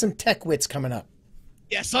be some tech wits coming up.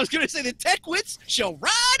 Yes, I was going to say the tech wits shall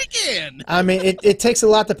ride again. I mean, it takes a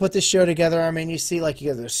lot to put this show together. I mean, you see,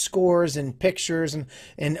 there's scores and pictures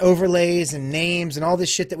and overlays and names and all this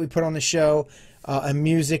shit that we put on the show. And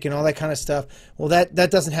music and all that kind of stuff. Well, that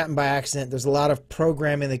doesn't happen by accident. There's a lot of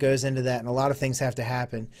programming that goes into that, and a lot of things have to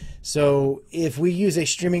happen. So if we use a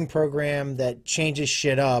streaming program that changes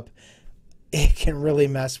shit up, it can really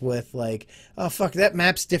mess with, oh, fuck, that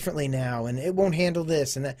map's differently now, and it won't handle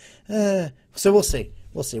this and that. So we'll see.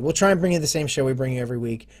 We'll see. We'll try and bring you the same show we bring you every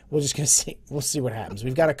week. We're just going to see. We'll see what happens.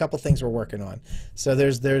 We've got a couple things we're working on. So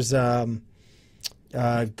there's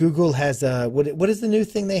Google has what is the new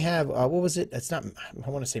thing they have? What was it? It's not. I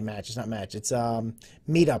want to say Match. It's not Match. It's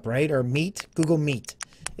Meetup, right? Or Meet. Google Meet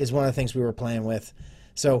is one of the things we were playing with.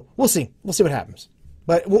 So we'll see. We'll see what happens.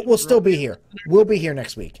 But we'll still be here. We'll be here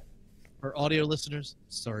next week. For audio listeners,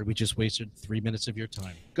 sorry, we just wasted 3 minutes of your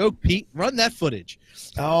time. Go, Pete. Run that footage.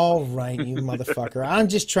 All right, you motherfucker. I'm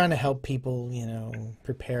just trying to help people,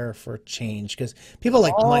 prepare for change, because people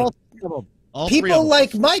like Mike. People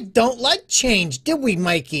like Mike don't like change, did we,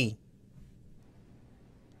 Mikey?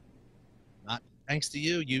 Not thanks to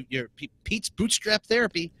you. You're Pete's bootstrap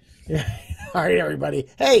therapy. Yeah. All right, everybody.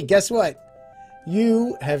 Hey, guess what?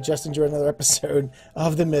 You have just enjoyed another episode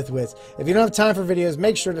of the MythWits. If you don't have time for videos,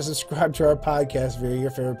 make sure to subscribe to our podcast via your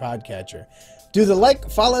favorite podcatcher. Do the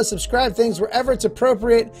follow, subscribe things wherever it's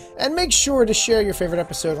appropriate, and make sure to share your favorite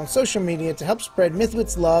episode on social media to help spread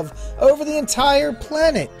MythWits love over the entire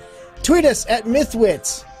planet. Tweet us at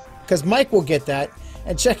MythWits, because Mike will get that,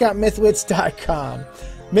 and check out MythWits.com.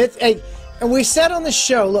 And we said on the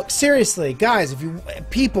show, look, seriously, guys,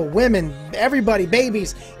 people, women, everybody,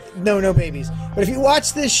 babies, no babies, but if you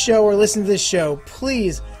watch this show or listen to this show,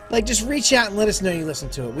 please, just reach out and let us know you listen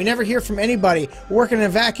to it. We never hear from anybody. We're working in a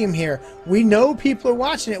vacuum here. We know people are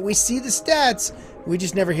watching it. We see the stats. We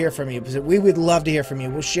just never hear from you. Because we would love to hear from you.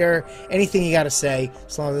 We'll share anything you got to say,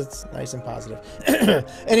 as long as it's nice and positive.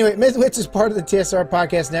 Anyway, MythWits is part of the TSR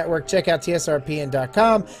Podcast Network. Check out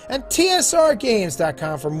tsrpn.com and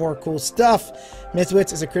tsrgames.com for more cool stuff.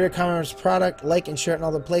 MythWits is a Creative Commons product. Like and share it in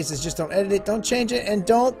all the places. Just don't edit it, don't change it, and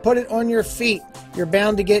don't put it on your feet. You're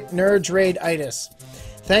bound to get nerd-raid-itis.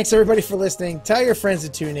 Thanks, everybody, for listening. Tell your friends to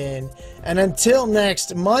tune in. And until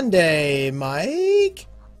next Monday, Mike...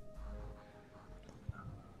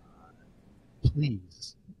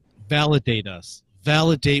 Please validate us.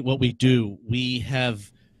 Validate what we do. We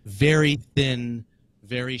have very thin,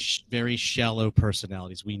 very shallow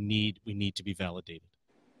personalities. We need to be validated.